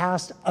 we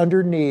passed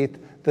underneath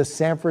the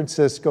San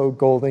Francisco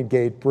Golden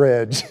Gate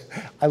Bridge.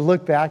 I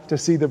looked back to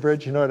see the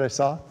bridge. You know what I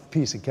saw?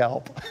 Piece of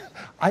kelp.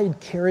 I had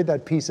carried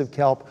that piece of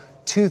kelp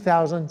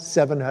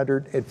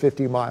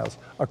 2,750 miles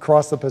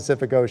across the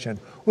Pacific Ocean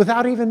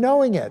without even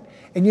knowing it.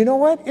 And you know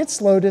what? It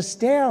slowed us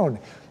down.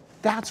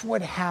 That's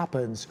what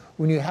happens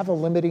when you have a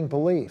limiting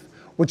belief.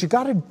 What you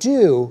got to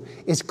do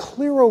is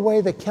clear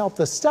away the kelp,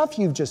 the stuff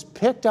you've just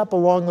picked up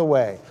along the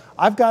way.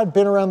 I've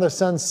been around the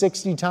sun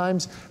 60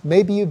 times.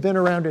 Maybe you've been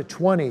around it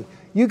 20.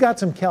 You got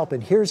some kelp,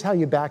 and here's how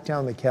you back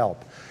down the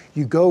kelp.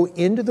 You go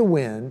into the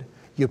wind,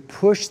 you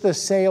push the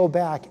sail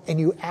back, and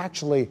you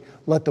actually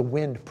let the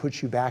wind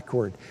push you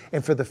backward.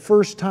 And for the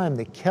first time,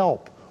 the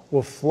kelp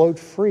will float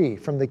free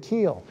from the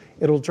keel.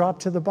 It'll drop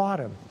to the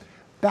bottom.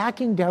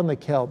 Backing down the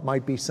kelp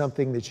might be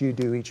something that you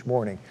do each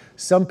morning.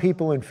 Some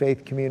people in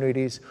faith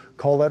communities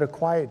call that a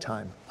quiet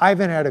time. I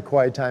haven't had a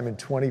quiet time in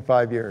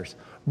 25 years,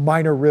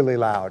 Mine are really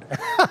loud.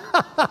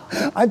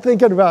 I'm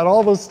thinking about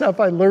all the stuff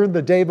I learned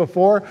the day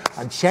before.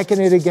 I'm checking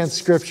it against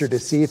Scripture to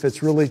see if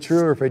it's really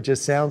true or if it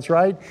just sounds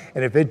right.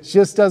 And if it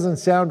just doesn't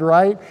sound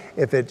right,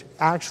 if it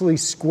actually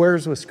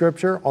squares with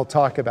Scripture, I'll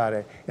talk about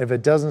it. And if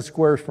it doesn't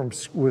square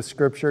with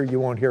Scripture, you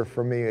won't hear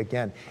from me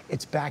again.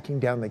 It's backing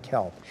down the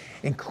kelp.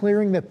 And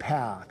clearing the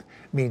path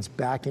means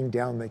backing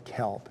down the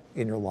kelp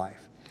in your life.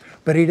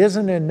 But it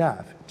isn't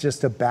enough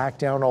just to back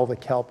down all the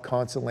kelp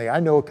constantly.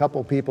 I know a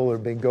couple people who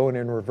have been going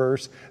in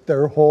reverse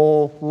their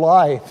whole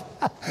life.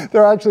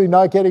 They're actually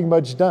not getting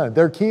much done.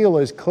 Their keel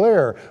is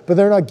clear, but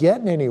they're not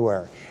getting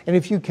anywhere. And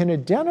if you can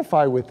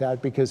identify with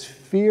that because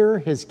fear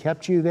has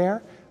kept you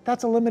there,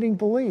 that's a limiting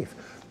belief.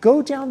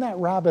 Go down that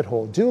rabbit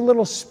hole. Do a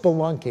little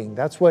spelunking.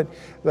 That's what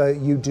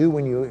you do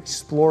when you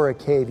explore a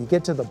cave. You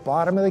get to the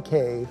bottom of the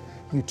cave,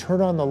 you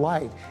turn on the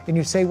light, and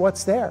you say,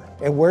 what's there?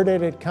 And where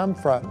did it come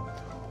from?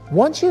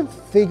 Once you've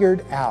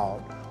figured out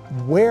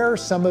where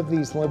some of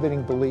these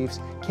limiting beliefs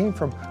came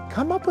from,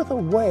 come up with a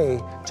way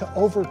to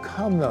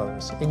overcome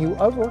those. And you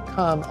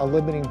overcome a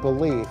limiting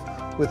belief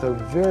with a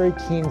very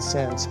keen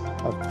sense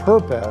of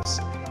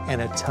purpose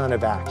and a ton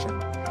of action.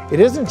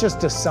 It isn't just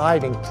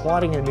deciding,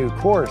 plotting a new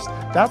course.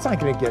 That's not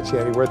going to get you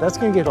anywhere. That's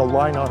going to get a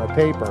line on a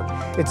paper.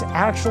 It's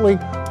actually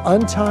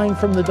untying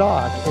from the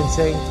dock and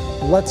saying,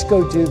 let's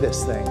go do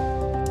this thing.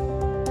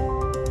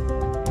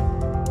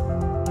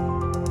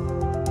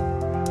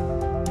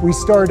 We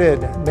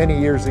started many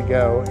years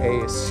ago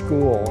a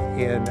school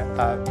in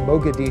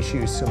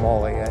Mogadishu,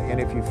 Somalia. And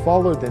if you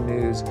follow the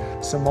news,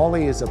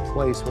 Somalia is a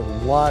place with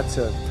lots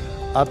of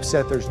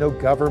upset. There's no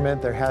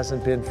government. There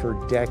hasn't been for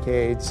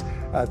decades.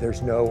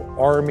 There's no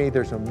army.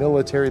 There's no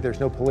military. There's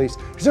no police.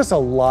 There's just a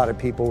lot of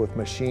people with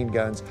machine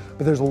guns.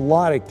 But there's a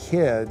lot of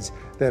kids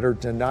that are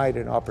denied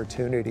an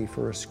opportunity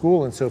for a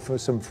school. And so for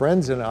some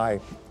friends and I,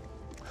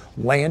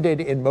 landed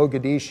in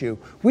Mogadishu.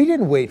 We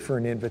didn't wait for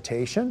an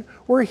invitation.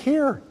 We're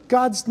here.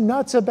 God's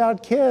nuts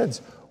about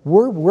kids.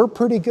 We're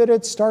pretty good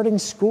at starting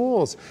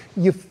schools.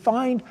 You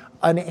find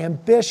an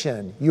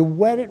ambition, you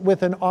wed it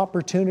with an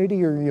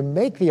opportunity, or you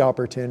make the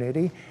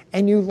opportunity,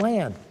 and you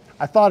land.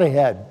 I thought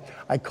ahead.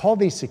 I called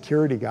these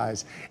security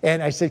guys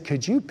and I said,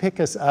 could you pick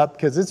us up?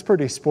 Because it's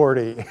pretty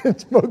sporty.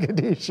 It's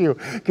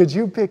Mogadishu. Could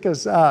you pick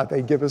us up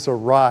and give us a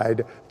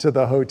ride to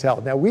the hotel?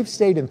 Now, we've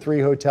stayed in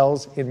 3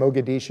 hotels in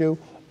Mogadishu.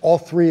 All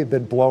 3 have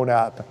been blown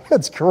up.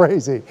 It's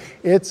crazy.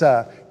 It's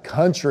a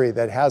country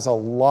that has a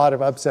lot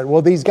of upset.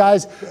 Well, these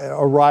guys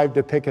arrived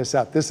to pick us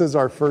up. This is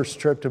our first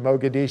trip to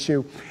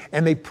Mogadishu.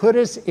 And they put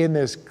us in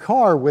this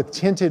car with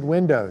tinted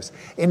windows.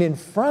 And in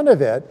front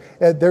of it,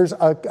 there's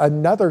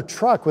another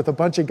truck with a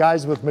bunch of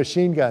guys with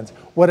machine guns.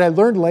 What I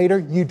learned later,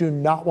 you do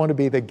not want to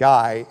be the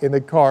guy in the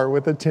car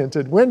with the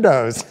tinted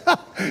windows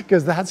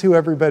because that's who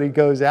everybody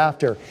goes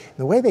after.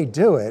 The way they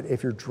do it,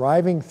 if you're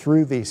driving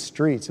through these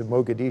streets of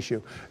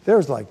Mogadishu,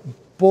 there's like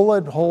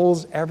bullet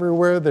holes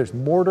everywhere. There's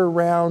mortar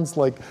rounds,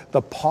 like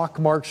the pock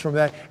marks from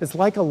that. It's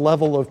like a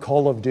level of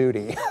Call of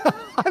Duty.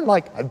 I'm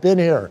like, I've been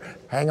here,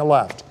 hang a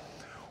left.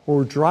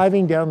 We're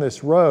driving down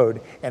this road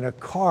and a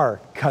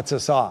car cuts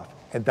us off.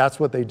 And that's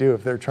what they do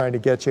if they're trying to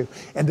get you.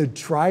 And the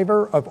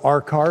driver of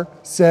our car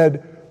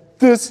said,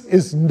 this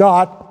is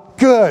not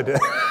good.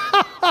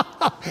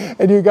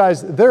 And you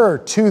guys, there are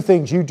 2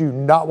 things you do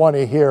not want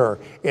to hear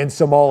in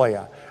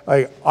Somalia.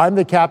 Like, I'm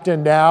the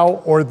captain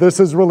now, or this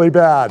is really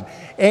bad.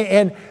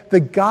 And the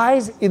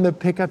guys in the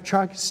pickup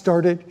truck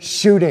started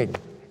shooting.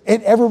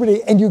 And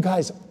everybody, and you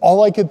guys,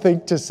 all I could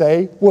think to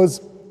say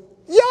was,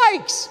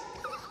 yikes!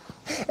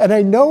 And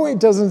I know it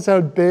doesn't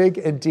sound big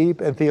and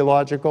deep and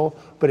theological,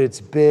 but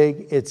it's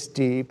big, it's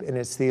deep, and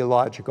it's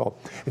theological.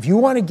 If you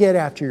want to get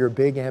after your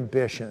big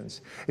ambitions,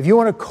 if you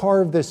want to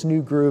carve this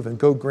new groove and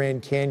go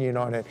Grand Canyon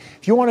on it,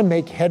 if you want to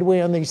make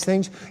headway on these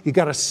things, you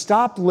got to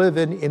stop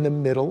living in the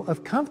middle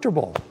of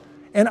comfortable.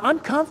 And I'm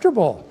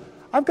comfortable.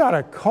 I've got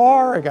a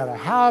car, I got a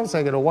house,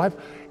 I got a wife,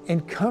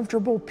 and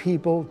comfortable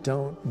people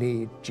don't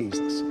need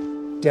Jesus.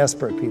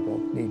 Desperate people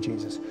need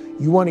Jesus.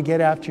 You want to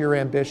get after your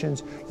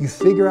ambitions, you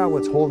figure out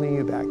what's holding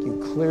you back, you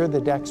clear the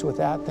decks with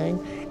that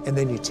thing, and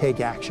then you take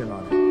action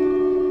on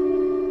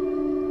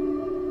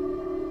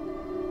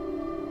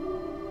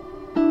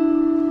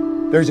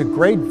it. There's a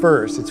great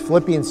verse, it's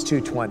Philippians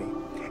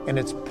 2:20, and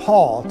it's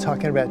Paul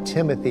talking about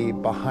Timothy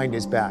behind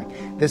his back.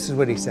 This is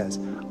what he says,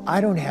 I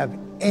don't have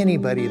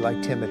anybody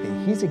like Timothy.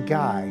 He's a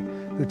guy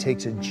who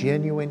takes a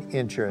genuine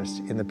interest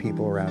in the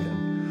people around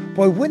him.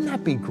 Boy, wouldn't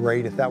that be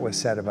great if that was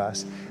said of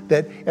us?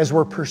 That as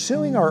we're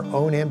pursuing our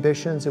own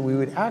ambitions, that we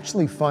would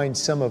actually find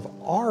some of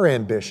our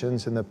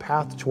ambitions in the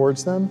path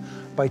towards them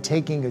by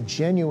taking a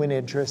genuine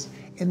interest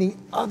in the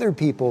other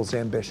people's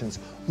ambitions.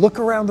 Look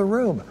around the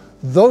room.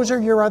 Those are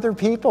your other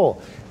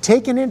people.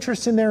 Take an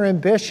interest in their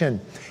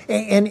ambition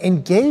and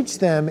engage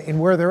them in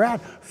where they're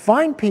at.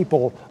 Find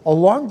people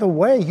along the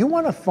way. You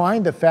want to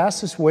find the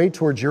fastest way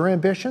towards your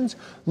ambitions?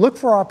 Look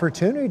for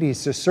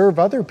opportunities to serve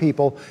other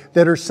people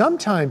that are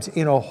sometimes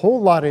in a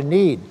whole lot of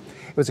need.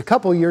 It was a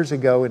couple years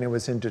ago, and it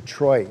was in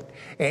Detroit.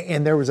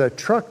 And there was a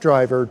truck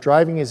driver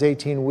driving his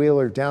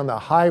 18-wheeler down the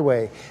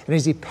highway. And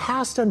as he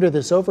passed under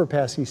this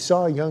overpass, he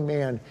saw a young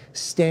man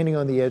standing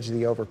on the edge of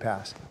the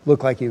overpass.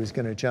 Looked like he was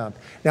going to jump.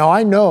 Now,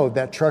 I know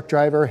that truck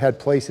driver had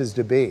places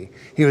to be.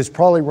 He was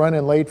probably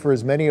running late for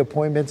as many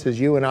appointments as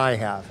you and I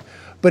have.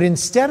 But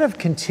instead of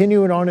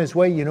continuing on his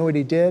way, you know what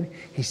he did?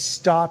 He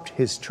stopped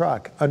his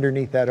truck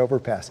underneath that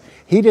overpass.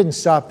 He didn't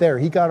stop there.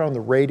 He got on the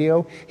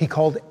radio. He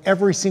called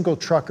every single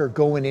trucker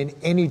going in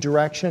any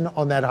direction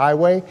on that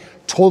highway,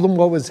 told them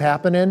what was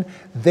happening.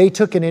 They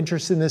took an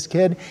interest in this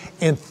kid,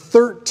 and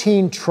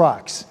 13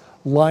 trucks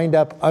lined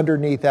up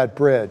underneath that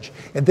bridge.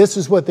 And this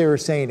is what they were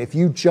saying: if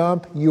you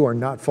jump, you are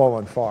not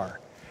falling far.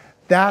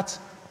 That's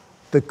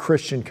the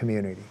Christian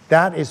community.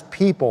 That is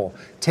people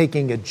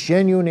taking a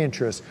genuine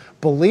interest,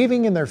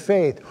 believing in their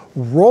faith,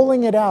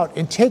 rolling it out,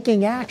 and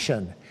taking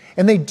action.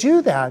 And they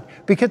do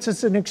that because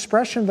it's an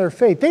expression of their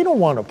faith. They don't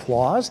want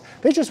applause.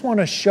 They just want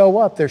to show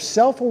up. They're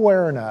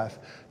self-aware enough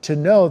to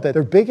know that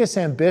their biggest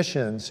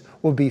ambitions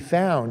will be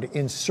found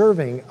in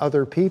serving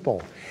other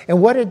people.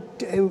 And what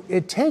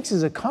it takes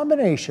is a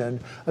combination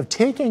of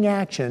taking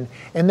action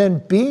and then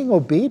being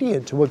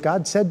obedient to what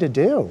God said to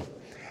do.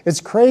 It's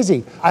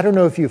crazy. I don't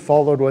know if you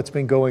followed what's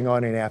been going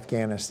on in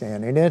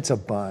Afghanistan, and it's a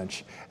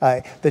bunch.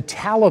 The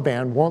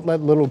Taliban won't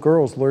let little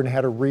girls learn how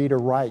to read or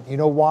write. You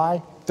know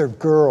why? They're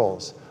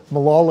girls.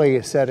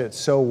 Malala said it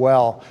so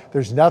well.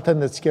 There's nothing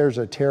that scares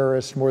a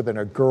terrorist more than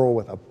a girl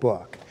with a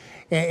book.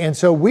 And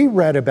so we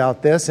read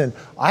about this, and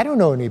I don't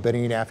know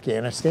anybody in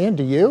Afghanistan.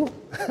 Do you?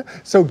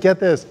 So get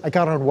this. I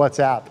got on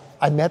WhatsApp.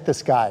 I met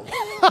this guy.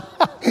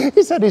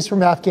 He said he's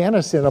from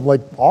Afghanistan. I'm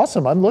like,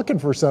 awesome. I'm looking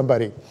for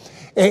somebody.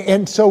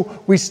 And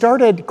so we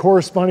started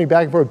corresponding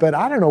back and forth, but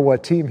I don't know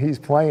what team he's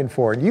playing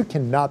for. And you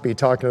cannot be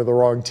talking to the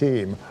wrong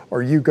team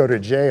or you go to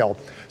jail.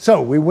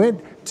 So we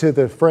went to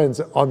the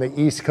friends on the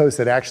East Coast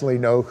that actually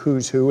know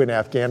who's who in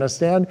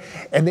Afghanistan.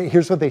 And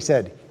here's what they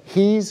said: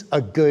 he's a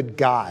good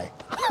guy.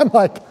 I'm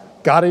like,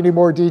 got any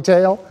more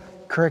detail?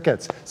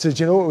 Crickets. So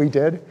do you know what we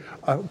did?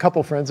 A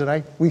couple friends and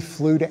I, we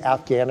flew to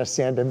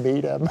Afghanistan to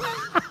meet him.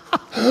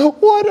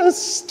 What a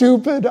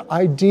stupid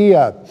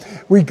idea.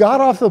 We got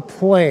off the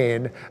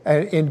plane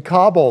in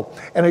Kabul,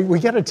 and we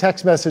get a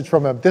text message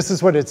from him. This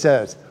is what it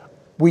says: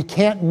 we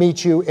can't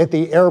meet you at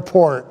the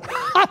airport.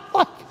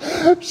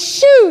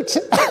 Shoot!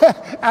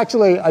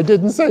 Actually, I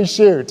didn't say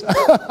shoot.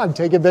 I'm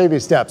taking baby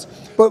steps.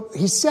 But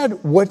he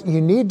said what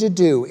you need to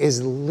do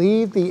is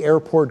leave the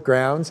airport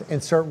grounds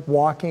and start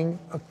walking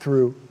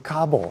through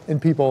Kabul.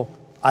 And people,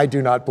 I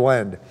do not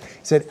blend.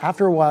 He said,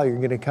 after a while, you're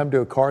going to come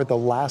to a car. The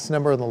last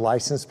number on the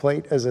license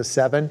plate is a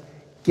 7.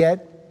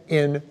 Get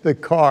in the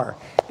car.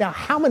 Now,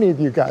 how many of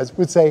you guys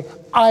would say,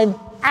 I'm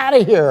out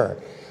of here?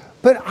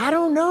 But I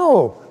don't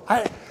know.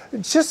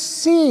 Just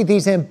see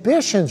these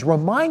ambitions.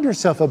 Remind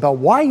yourself about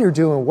why you're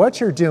doing what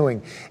you're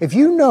doing. If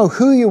you know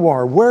who you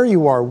are, where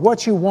you are,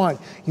 what you want,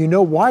 you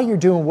know why you're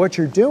doing what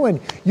you're doing,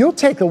 you'll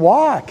take the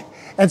walk.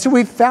 And so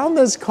we found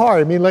this car.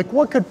 I mean, like,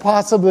 what could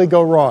possibly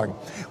go wrong?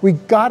 We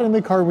got in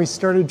the car, we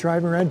started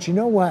driving around. Do you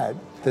know what?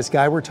 This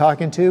guy we're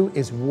talking to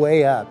is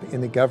way up in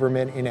the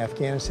government in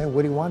Afghanistan.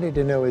 What he wanted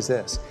to know is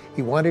this: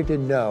 he wanted to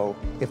know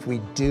if we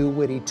do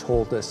what he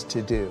told us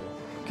to do.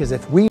 Because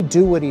if we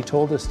do what he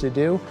told us to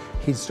do,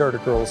 he'd start a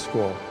girls'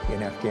 school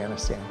in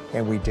Afghanistan.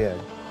 And we did.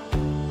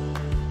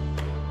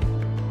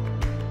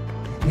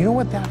 You know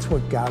what? That's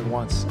what God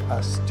wants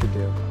us to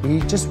do. He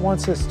just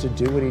wants us to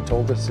do what he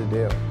told us to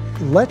do.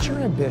 Let your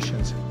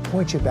ambitions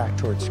point you back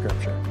towards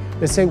Scripture.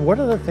 They say, what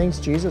are the things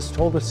Jesus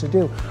told us to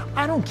do?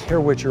 I don't care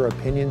what your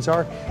opinions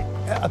are.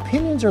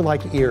 Opinions are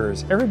like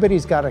ears.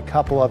 Everybody's got a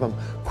couple of them.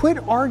 Quit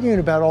arguing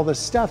about all this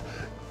stuff.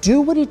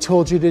 Do what he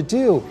told you to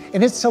do,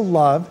 and it's to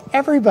love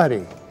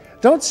everybody.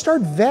 Don't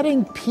start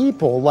vetting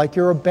people like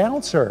you're a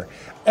bouncer.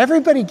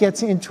 Everybody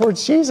gets in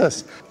towards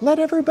Jesus. Let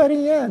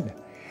everybody in.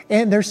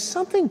 And there's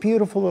something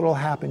beautiful that'll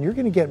happen. You're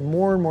going to get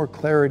more and more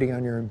clarity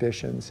on your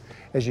ambitions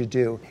as you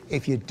do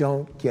if you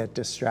don't get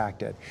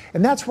distracted.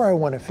 And that's where I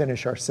want to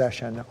finish our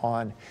session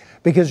on,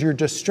 because your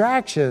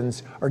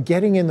distractions are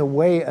getting in the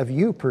way of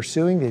you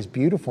pursuing these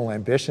beautiful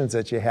ambitions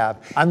that you have.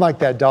 I'm like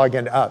that dog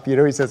in Up. You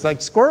know, he says,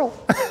 like, squirrel.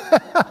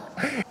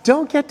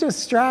 Don't get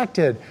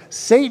distracted.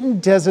 Satan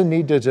doesn't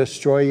need to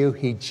destroy you.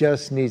 He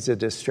just needs to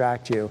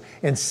distract you.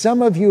 And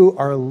some of you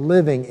are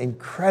living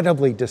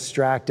incredibly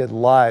distracted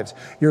lives.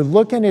 You're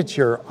looking at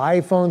your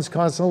iPhones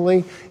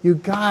constantly. You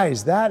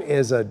guys, that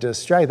is a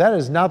distract. That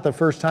is not the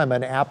first time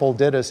an apple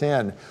did us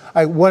in.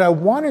 What I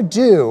want to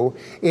do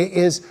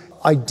is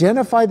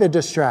identify the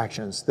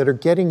distractions that are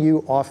getting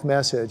you off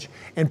message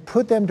and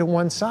put them to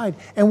one side.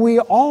 And we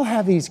all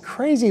have these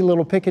crazy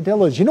little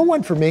picadillos. You know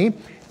what, for me?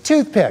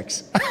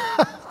 Toothpicks.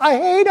 I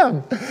hate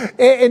them.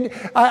 And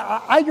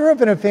I grew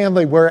up in a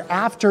family where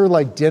after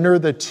like dinner,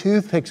 the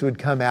toothpicks would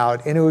come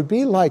out and it would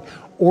be like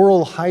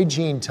oral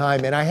hygiene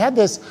time, and I had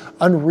this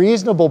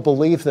unreasonable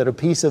belief that a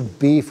piece of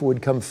beef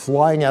would come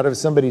flying out of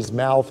somebody's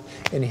mouth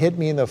and hit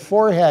me in the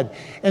forehead.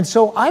 And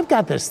so I've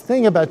got this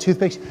thing about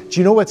toothpicks. Do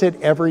you know what's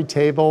at every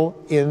table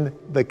in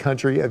the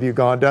country of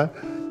Uganda?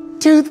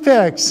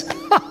 Toothpicks.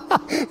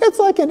 It's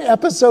like an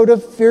episode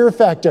of Fear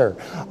Factor.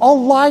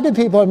 I'll lie to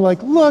people. I'm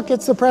like, look,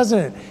 it's the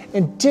president,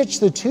 and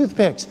ditch the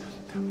toothpicks.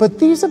 But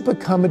these have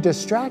become a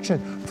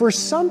distraction. For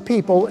some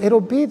people, it'll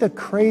be the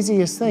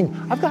craziest thing.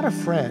 I've got a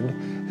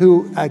friend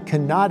who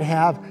cannot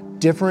have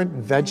different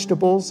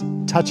vegetables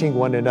touching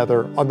one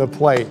another on the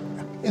plate.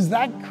 Is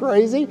that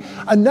crazy?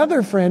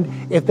 Another friend,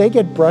 if they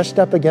get brushed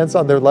up against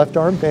on their left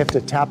arm, they have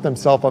to tap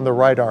themselves on the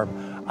right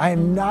arm. I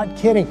am not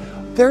kidding.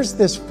 There's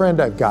this friend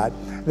I've got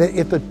that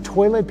if the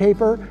toilet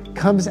paper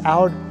comes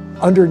out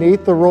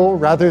underneath the roll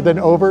rather than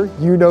over,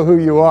 you know who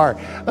you are.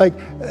 Like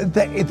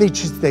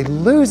they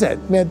lose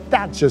it. Man,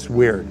 that's just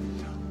weird.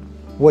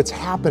 What's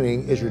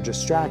happening is your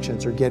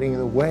distractions are getting in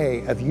the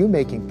way of you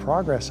making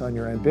progress on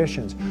your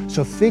ambitions.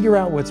 So figure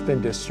out what's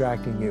been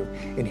distracting you.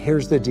 And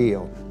here's the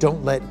deal.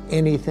 Don't let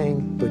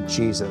anything but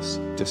Jesus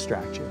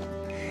distract you.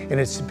 And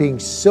it's being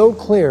so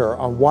clear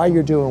on why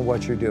you're doing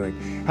what you're doing,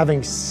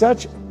 having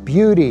such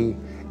beauty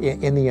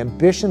in the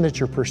ambition that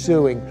you're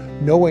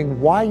pursuing,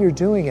 knowing why you're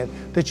doing it,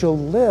 that you'll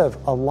live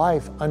a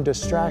life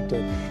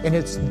undistracted. And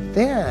it's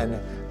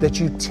then that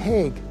you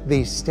take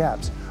these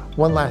steps.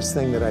 One last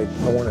thing that I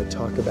want to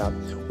talk about.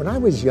 When I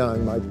was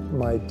young,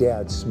 my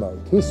dad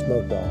smoked. He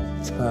smoked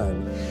a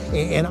ton.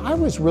 And I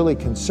was really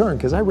concerned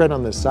because I read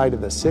on the side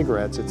of the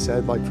cigarettes, it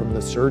said like from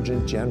the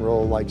Surgeon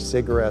General, like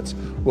cigarettes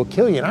will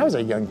kill you. And I was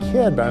a young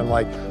kid, but I'm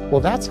like,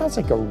 well, that sounds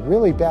like a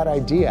really bad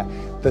idea.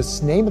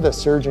 The name of the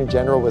Surgeon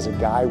General was a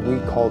guy we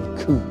called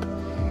Coop.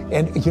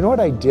 And you know what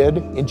I did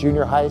in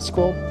junior high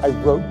school? I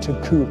wrote to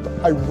Coop.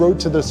 I wrote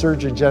to the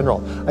Surgeon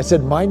General. I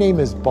said, my name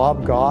is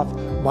Bob Goff.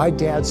 My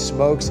dad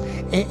smokes.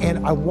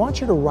 And I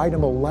want you to write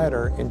him a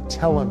letter and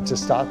tell him to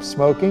stop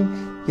smoking.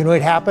 You know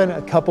what happened?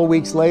 A couple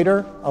weeks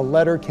later, a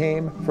letter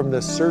came from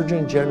the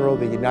Surgeon General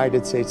of the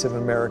United States of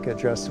America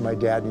addressed to my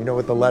dad. You know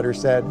what the letter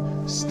said?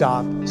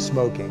 Stop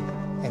smoking.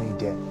 And he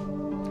did.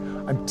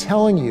 I'm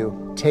telling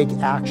you, take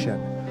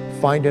action.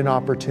 Find an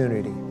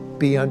opportunity.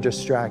 Be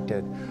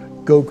undistracted.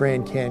 Go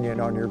Grand Canyon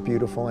on your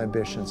beautiful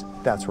ambitions.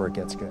 That's where it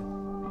gets good.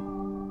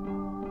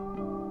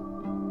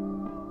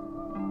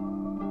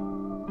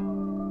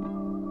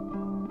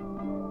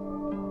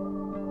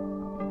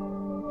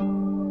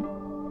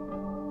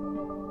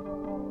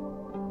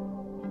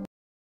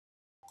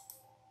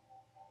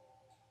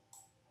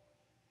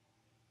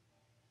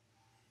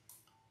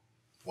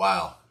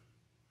 Wow.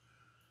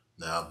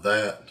 Now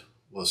that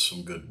was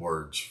some good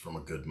words from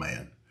a good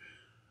man.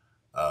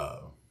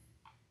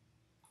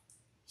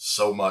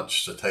 So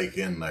much to take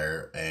in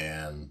there,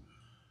 and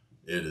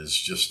it is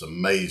just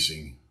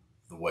amazing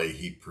the way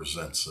he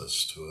presents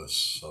this to us.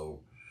 So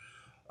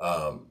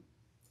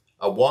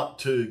I want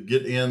to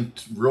get in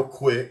real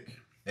quick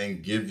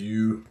and give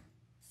you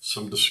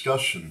some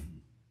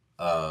discussion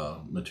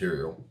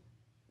material.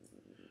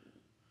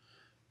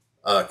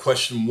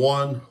 Question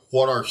 1,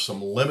 what are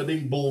some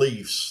limiting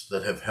beliefs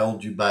that have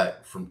held you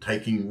back from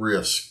taking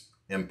risks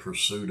in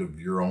pursuit of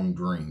your own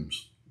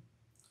dreams?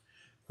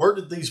 Where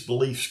did these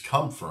beliefs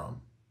come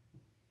from?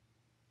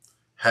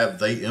 Have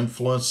they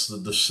influenced the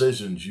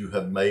decisions you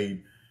have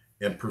made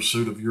in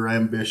pursuit of your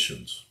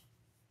ambitions?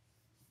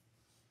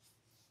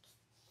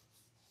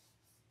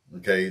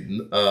 Okay,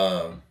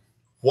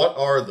 what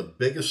are the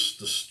biggest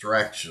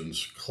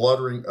distractions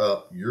cluttering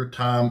up your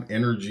time,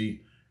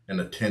 energy,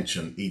 and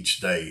attention each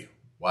day?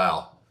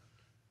 Wow,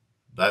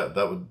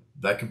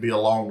 that could be a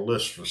long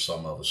list for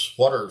some of us.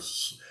 What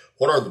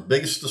are the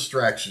biggest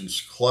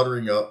distractions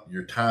cluttering up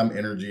your time,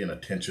 energy, and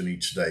attention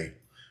each day?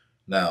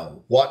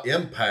 Now, what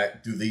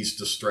impact do these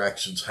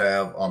distractions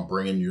have on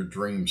bringing your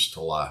dreams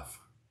to life?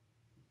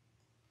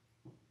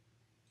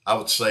 I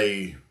would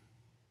say,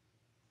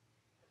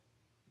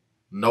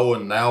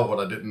 knowing now what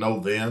I didn't know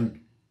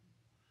then,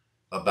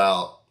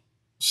 about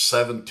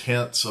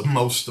 7/10 of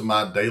most of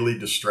my daily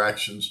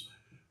distractions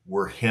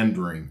were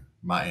hindering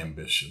my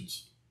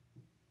ambitions.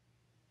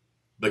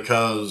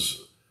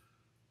 Because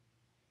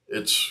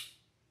it's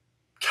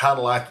kind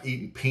of like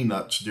eating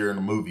peanuts during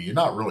a movie. You're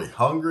not really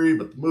hungry,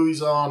 but the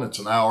movie's on, it's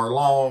an hour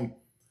long.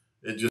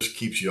 It just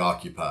keeps you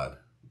occupied.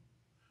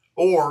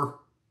 Or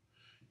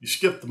you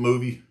skip the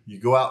movie, you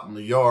go out in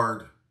the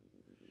yard,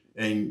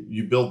 and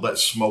you build that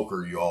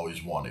smoker you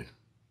always wanted,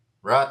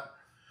 right?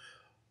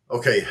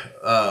 Okay,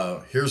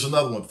 here's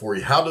another one for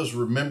you. How does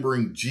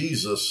remembering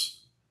Jesus'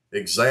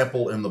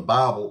 example in the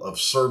Bible of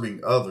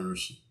serving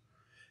others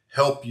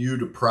help you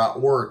to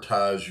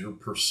prioritize your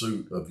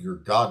pursuit of your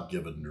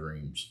God-given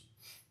dreams?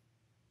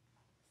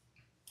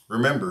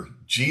 Remember,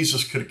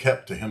 Jesus could have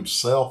kept to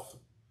himself.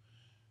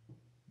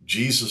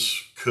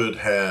 Jesus could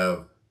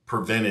have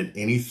prevented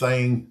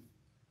anything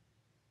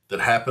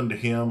that happened to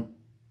him.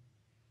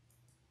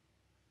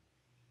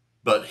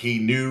 But he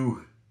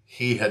knew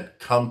he had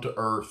come to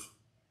earth,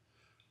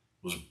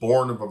 was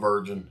born of a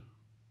virgin.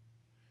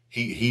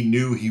 He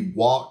knew he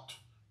walked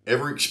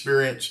Every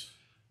experience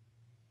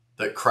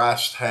that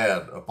Christ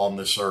had upon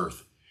this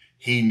earth,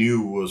 he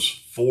knew was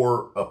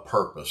for a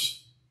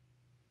purpose.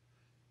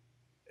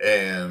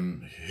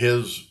 And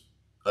his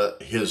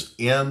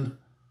end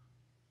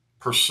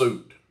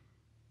pursuit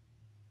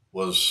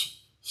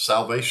was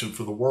salvation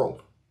for the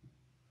world,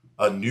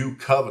 a new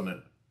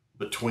covenant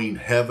between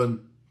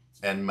heaven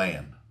and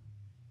man.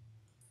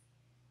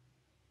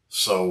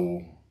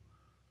 So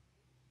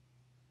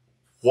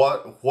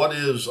what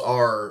is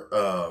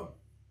our,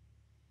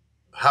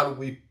 how do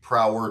we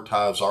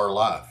prioritize our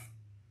life?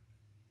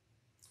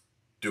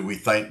 Do we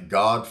thank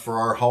God for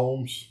our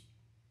homes,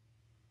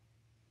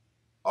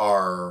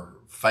 our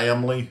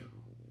family,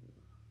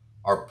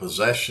 our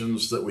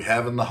possessions that we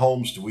have in the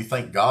homes? Do we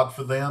thank God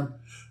for them?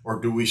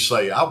 Or do we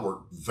say, I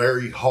worked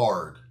very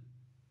hard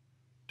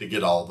to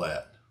get all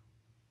that,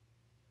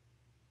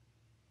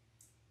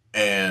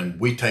 and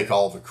we take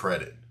all the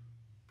credit?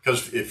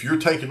 Because if you're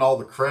taking all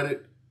the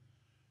credit,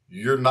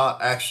 you're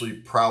not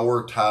actually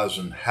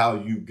prioritizing how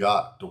you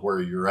got to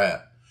where you're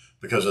at.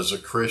 Because as a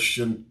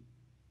Christian,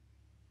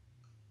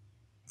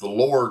 the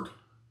Lord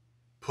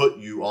put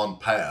you on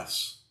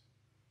paths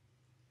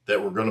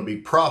that were going to be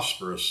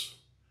prosperous,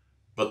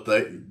 but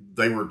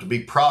they were to be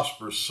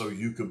prosperous so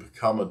you could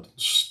become a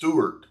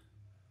steward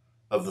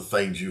of the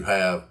things you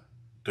have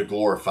to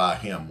glorify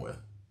him with.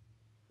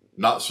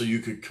 Not so you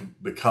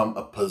could become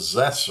a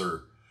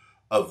possessor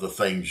of the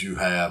things you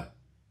have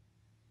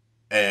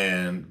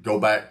and go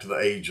back to the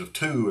age of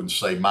 2 and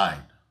say,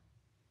 mine.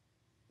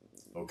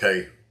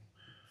 Okay.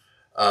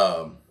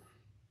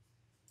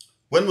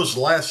 When was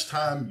the last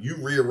time you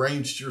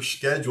rearranged your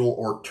schedule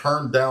or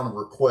turned down a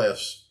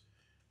request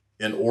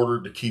in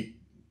order to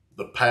keep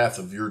the path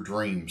of your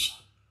dreams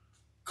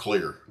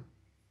clear?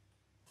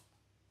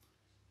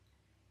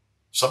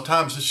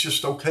 Sometimes it's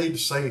just okay to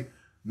say,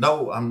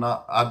 no, I'm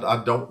not,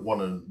 I don't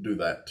want to do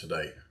that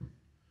today.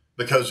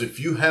 Because if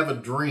you have a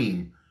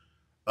dream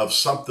of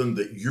something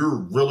that you're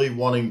really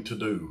wanting to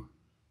do,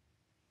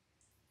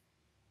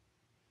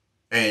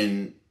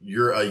 and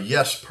you're a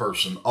yes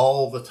person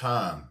all the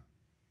time,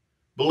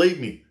 believe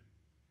me,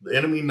 the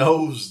enemy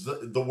knows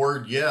the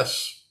word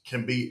yes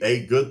can be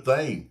a good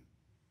thing,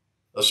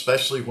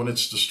 especially when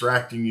it's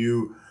distracting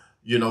you.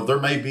 You know, there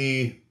may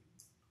be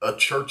a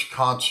church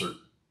concert,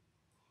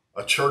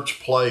 a church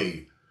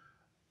play,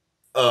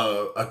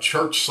 a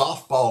church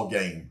softball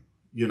game,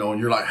 you know,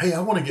 and you're like, hey, I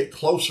want to get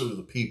closer to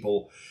the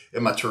people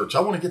in my church. I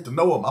want to get to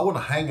know them. I want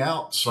to hang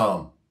out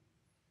some.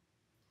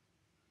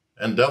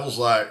 And devil's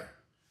like,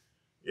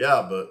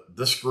 yeah, but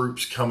this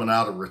group's coming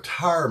out of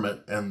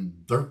retirement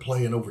and they're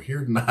playing over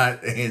here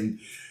tonight, and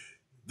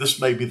this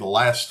may be the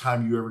last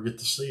time you ever get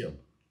to see them.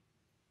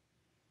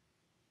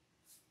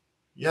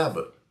 Yeah,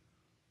 but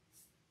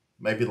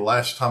maybe the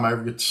last time I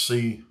ever get to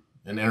see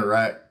and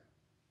interact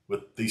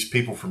with these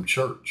people from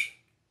church,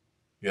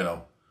 you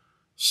know.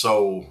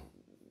 So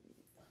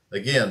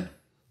again,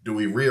 do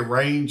we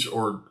rearrange,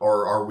 or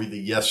are we the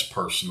yes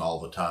person all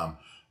the time?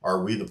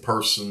 Are we the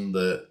person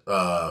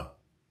that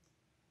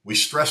we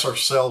stress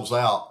ourselves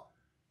out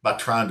by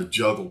trying to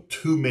juggle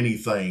too many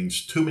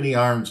things, too many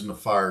irons in the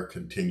fire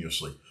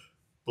continuously?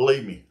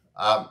 Believe me,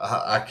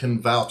 I can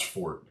vouch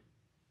for it.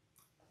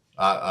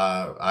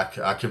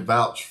 I can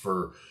vouch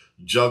for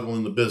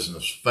juggling the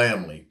business,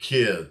 family,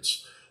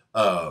 kids,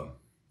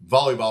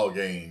 volleyball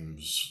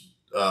games,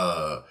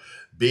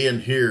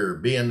 being here,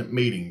 being at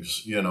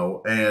meetings, you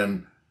know.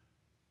 And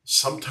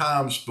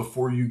sometimes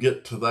before you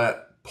get to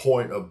that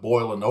point of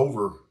boiling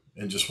over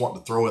and just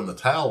wanting to throw in the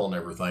towel on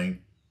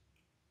everything,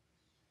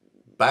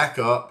 back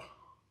up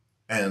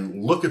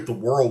and look at the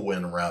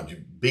whirlwind around you.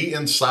 Be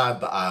inside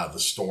the eye of the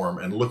storm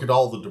and look at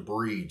all the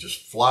debris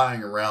just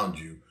flying around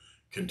you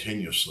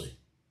continuously.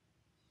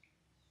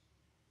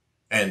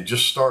 And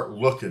just start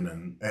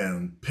looking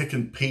and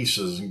picking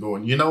pieces and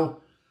going, you know,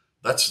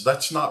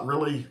 that's not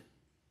really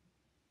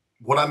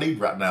what I need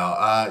right now.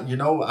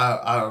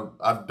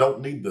 I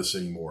don't need this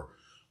anymore.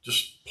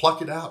 Just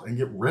pluck it out and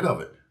get rid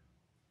of it.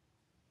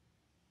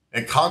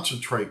 And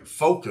concentrate,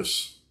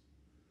 focus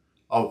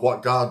on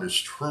what God is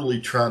truly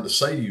trying to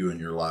say to you in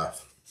your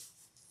life.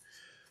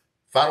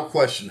 Final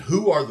question.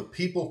 Who are the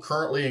people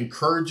currently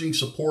encouraging,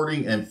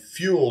 supporting, and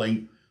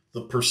fueling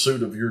the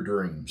pursuit of your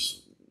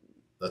dreams?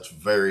 That's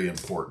very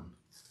important.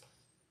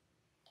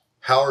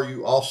 How are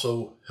you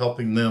also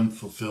helping them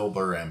fulfill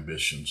their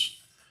ambitions?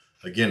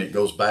 Again, it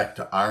goes back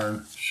to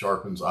iron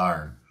sharpens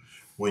iron.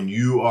 When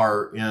you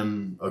are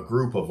in a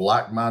group of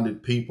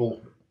like-minded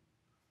people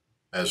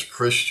as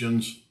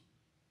Christians,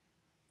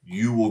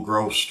 you will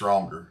grow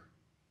stronger.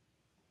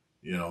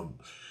 You know,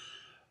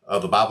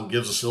 the Bible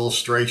gives us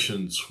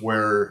illustrations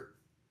where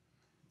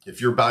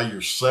if you're by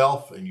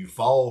yourself and you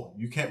fall,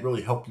 you can't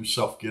really help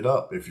yourself get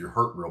up if you're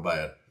hurt real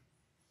bad.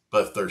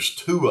 But if there's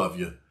 2 of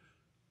you,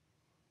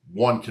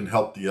 one can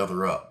help the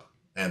other up,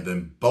 and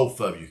then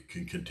both of you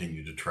can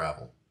continue to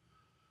travel.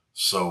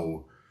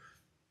 So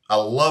I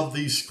love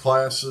these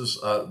classes,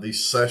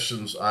 these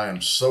sessions. I am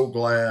so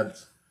glad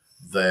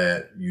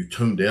that you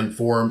tuned in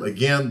for them.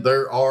 Again,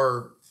 there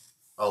are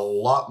a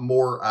lot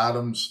more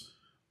items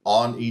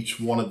on each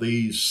one of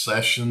these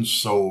sessions.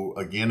 So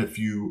again, if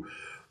you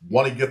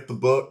want to get the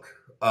book,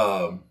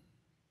 as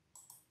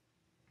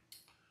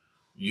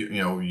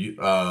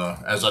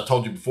I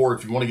told you before,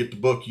 if you want to get the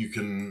book, you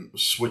can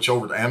switch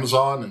over to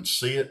Amazon and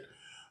see it.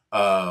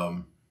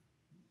 And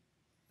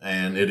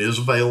it is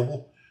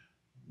available.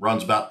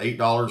 Runs about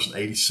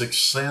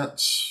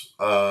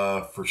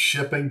 $8.86 for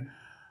shipping,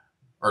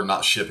 or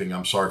not shipping,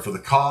 I'm sorry, for the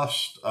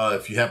cost.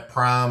 If you have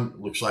Prime,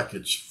 it looks like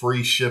it's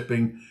free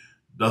shipping.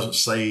 Doesn't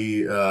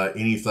say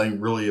anything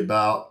really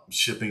about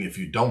shipping if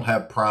you don't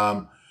have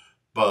Prime,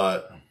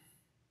 but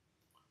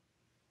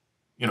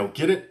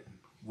get it,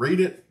 read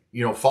it,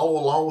 follow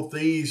along with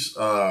these.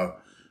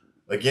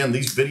 Again,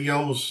 these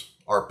videos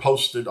are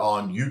posted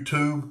on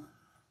YouTube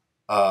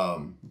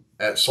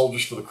at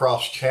Soldiers for the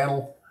Cross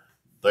channel.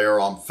 They are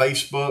on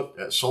Facebook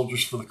at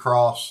Soldiers for the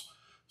Cross.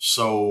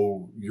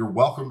 So you're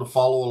welcome to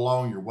follow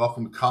along. You're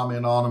welcome to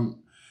comment on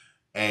them.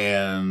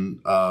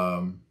 And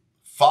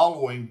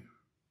following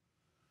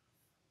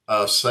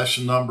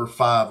session number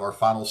 5, our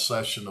final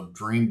session of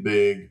Dream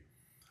Big,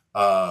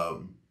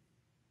 I'm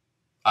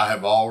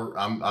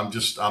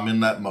in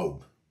that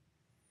mode.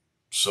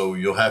 So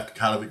you'll have to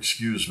kind of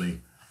excuse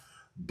me,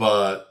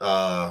 but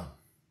I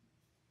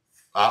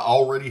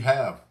already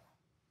have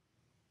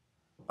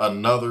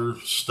another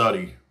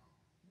study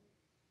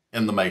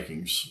in the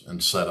makings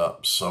and set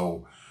up.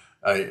 So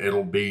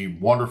it'll be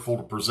wonderful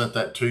to present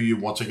that to you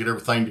once I get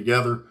everything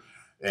together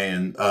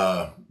and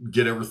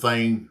get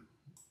everything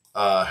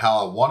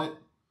how I want it,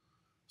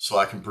 so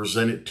I can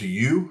present it to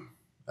you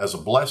as a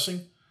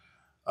blessing.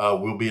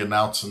 We'll be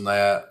announcing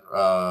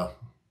that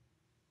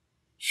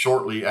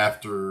shortly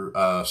after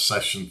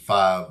session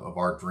 5 of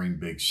our Dream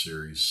Big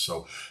series.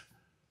 So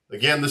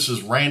again, this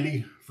is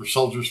Randy for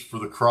Soldiers for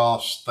the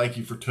Cross. Thank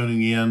you for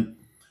tuning in.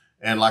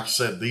 And like I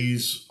said,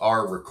 these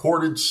are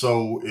recorded.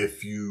 So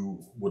if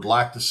you would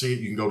like to see it,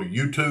 you can go to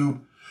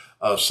YouTube,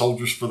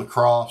 Soldiers for the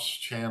Cross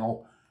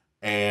channel,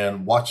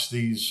 and watch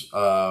these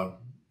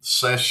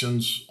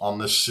sessions on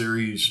this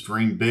series,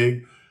 Dream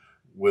Big,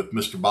 with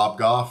Mr. Bob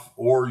Goff,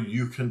 or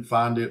you can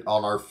find it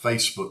on our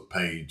Facebook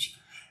page.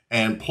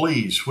 And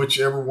please,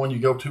 whichever one you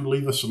go to,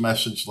 leave us a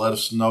message. Let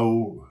us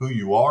know who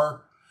you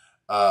are.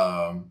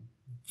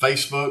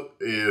 Facebook,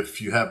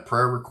 if you have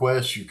prayer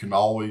requests, you can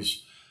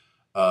always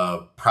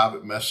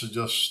private message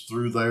us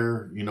through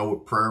there,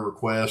 with prayer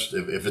requests.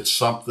 If it's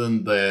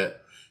something that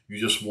you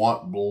just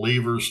want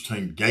believers to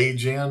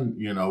engage in,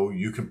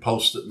 you can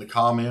post it in the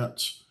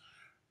comments,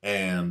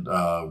 and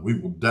we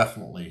will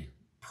definitely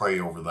pray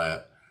over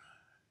that.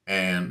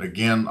 And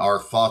again, our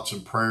thoughts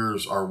and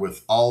prayers are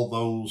with all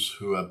those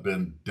who have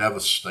been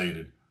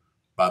devastated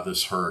by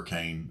this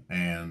hurricane.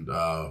 And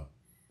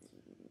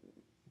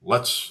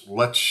let's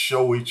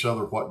show each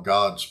other what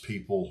God's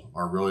people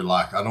are really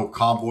like. I know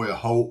Convoy of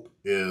Hope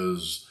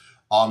is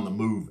on the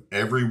move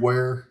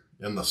everywhere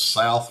in the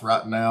South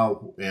right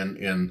now, and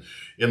in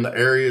the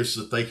areas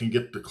that they can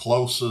get the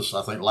closest.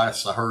 I think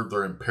last I heard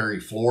they're in Perry,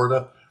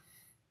 Florida,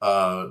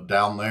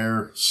 down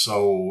there.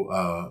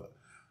 So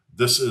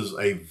this is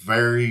a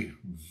very,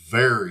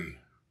 very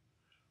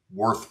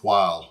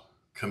worthwhile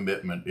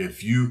commitment.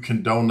 If you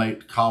can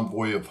donate to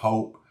Convoy of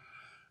Hope,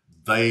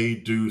 they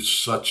do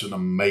such an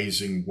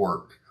amazing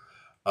work.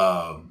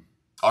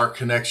 Our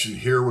connection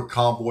here with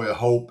Convoy of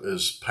Hope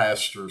is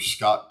Pastor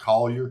Scott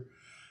Collier,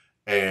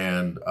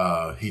 and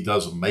he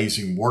does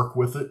amazing work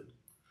with it.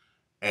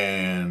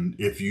 And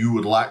if you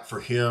would like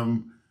for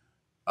him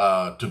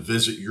to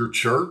visit your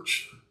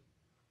church,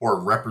 or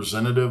a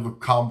representative of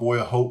Convoy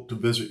of Hope to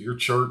visit your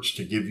church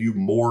to give you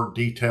more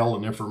detail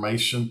and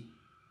information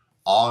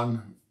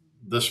on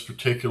this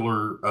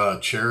particular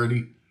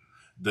charity,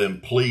 then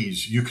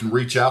please, you can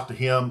reach out to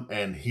him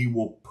and he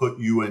will put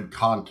you in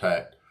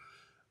contact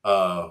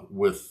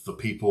with the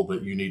people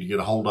that you need to get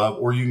a hold of,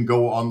 or you can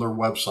go on their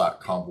website,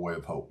 Convoy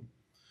of Hope.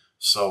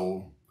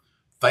 So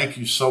thank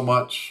you so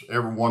much,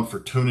 everyone, for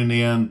tuning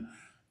in.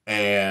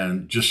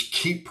 And just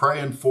keep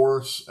praying for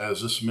us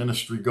as this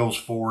ministry goes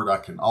forward. I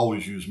can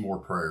always use more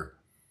prayer.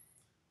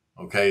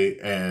 Okay.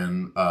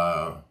 And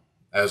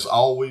as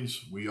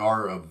always, we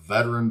are a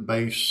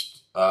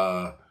veteran-based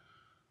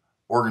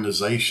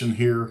organization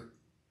here,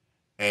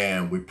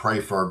 and we pray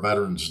for our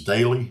veterans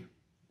daily.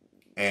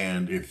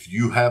 And if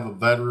you have a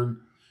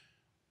veteran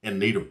in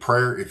need of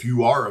prayer, if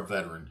you are a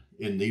veteran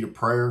in need of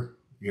prayer,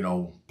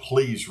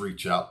 please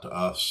reach out to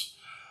us.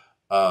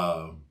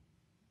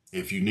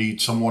 If you need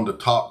someone to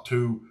talk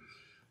to,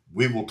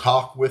 we will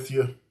talk with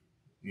you,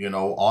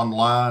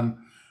 online.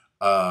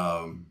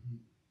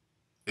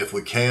 If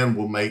we can,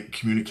 we'll make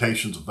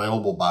communications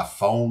available by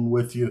phone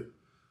with you.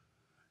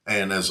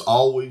 And as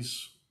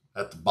always,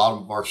 at the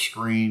bottom of our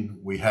screen,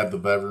 we have the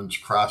Veterans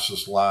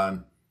Crisis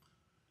Line.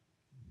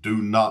 Do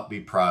not be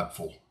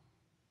prideful.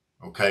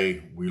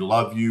 Okay? We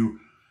love you.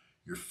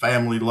 Your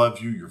family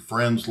loves you. Your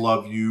friends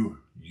love you.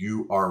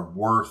 You are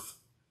worth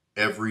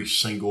every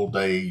single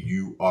day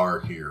you are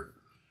here.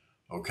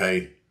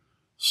 Okay?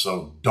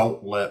 So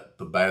don't let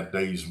the bad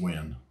days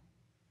win.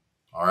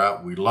 All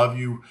right? We love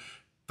you.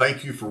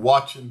 Thank you for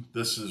watching.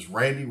 This is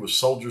Randy with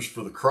Soldiers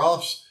for the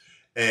Cross,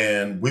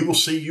 and we will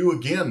see you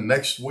again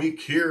next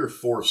week here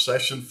for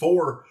session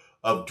 4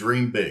 of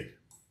Dream Big.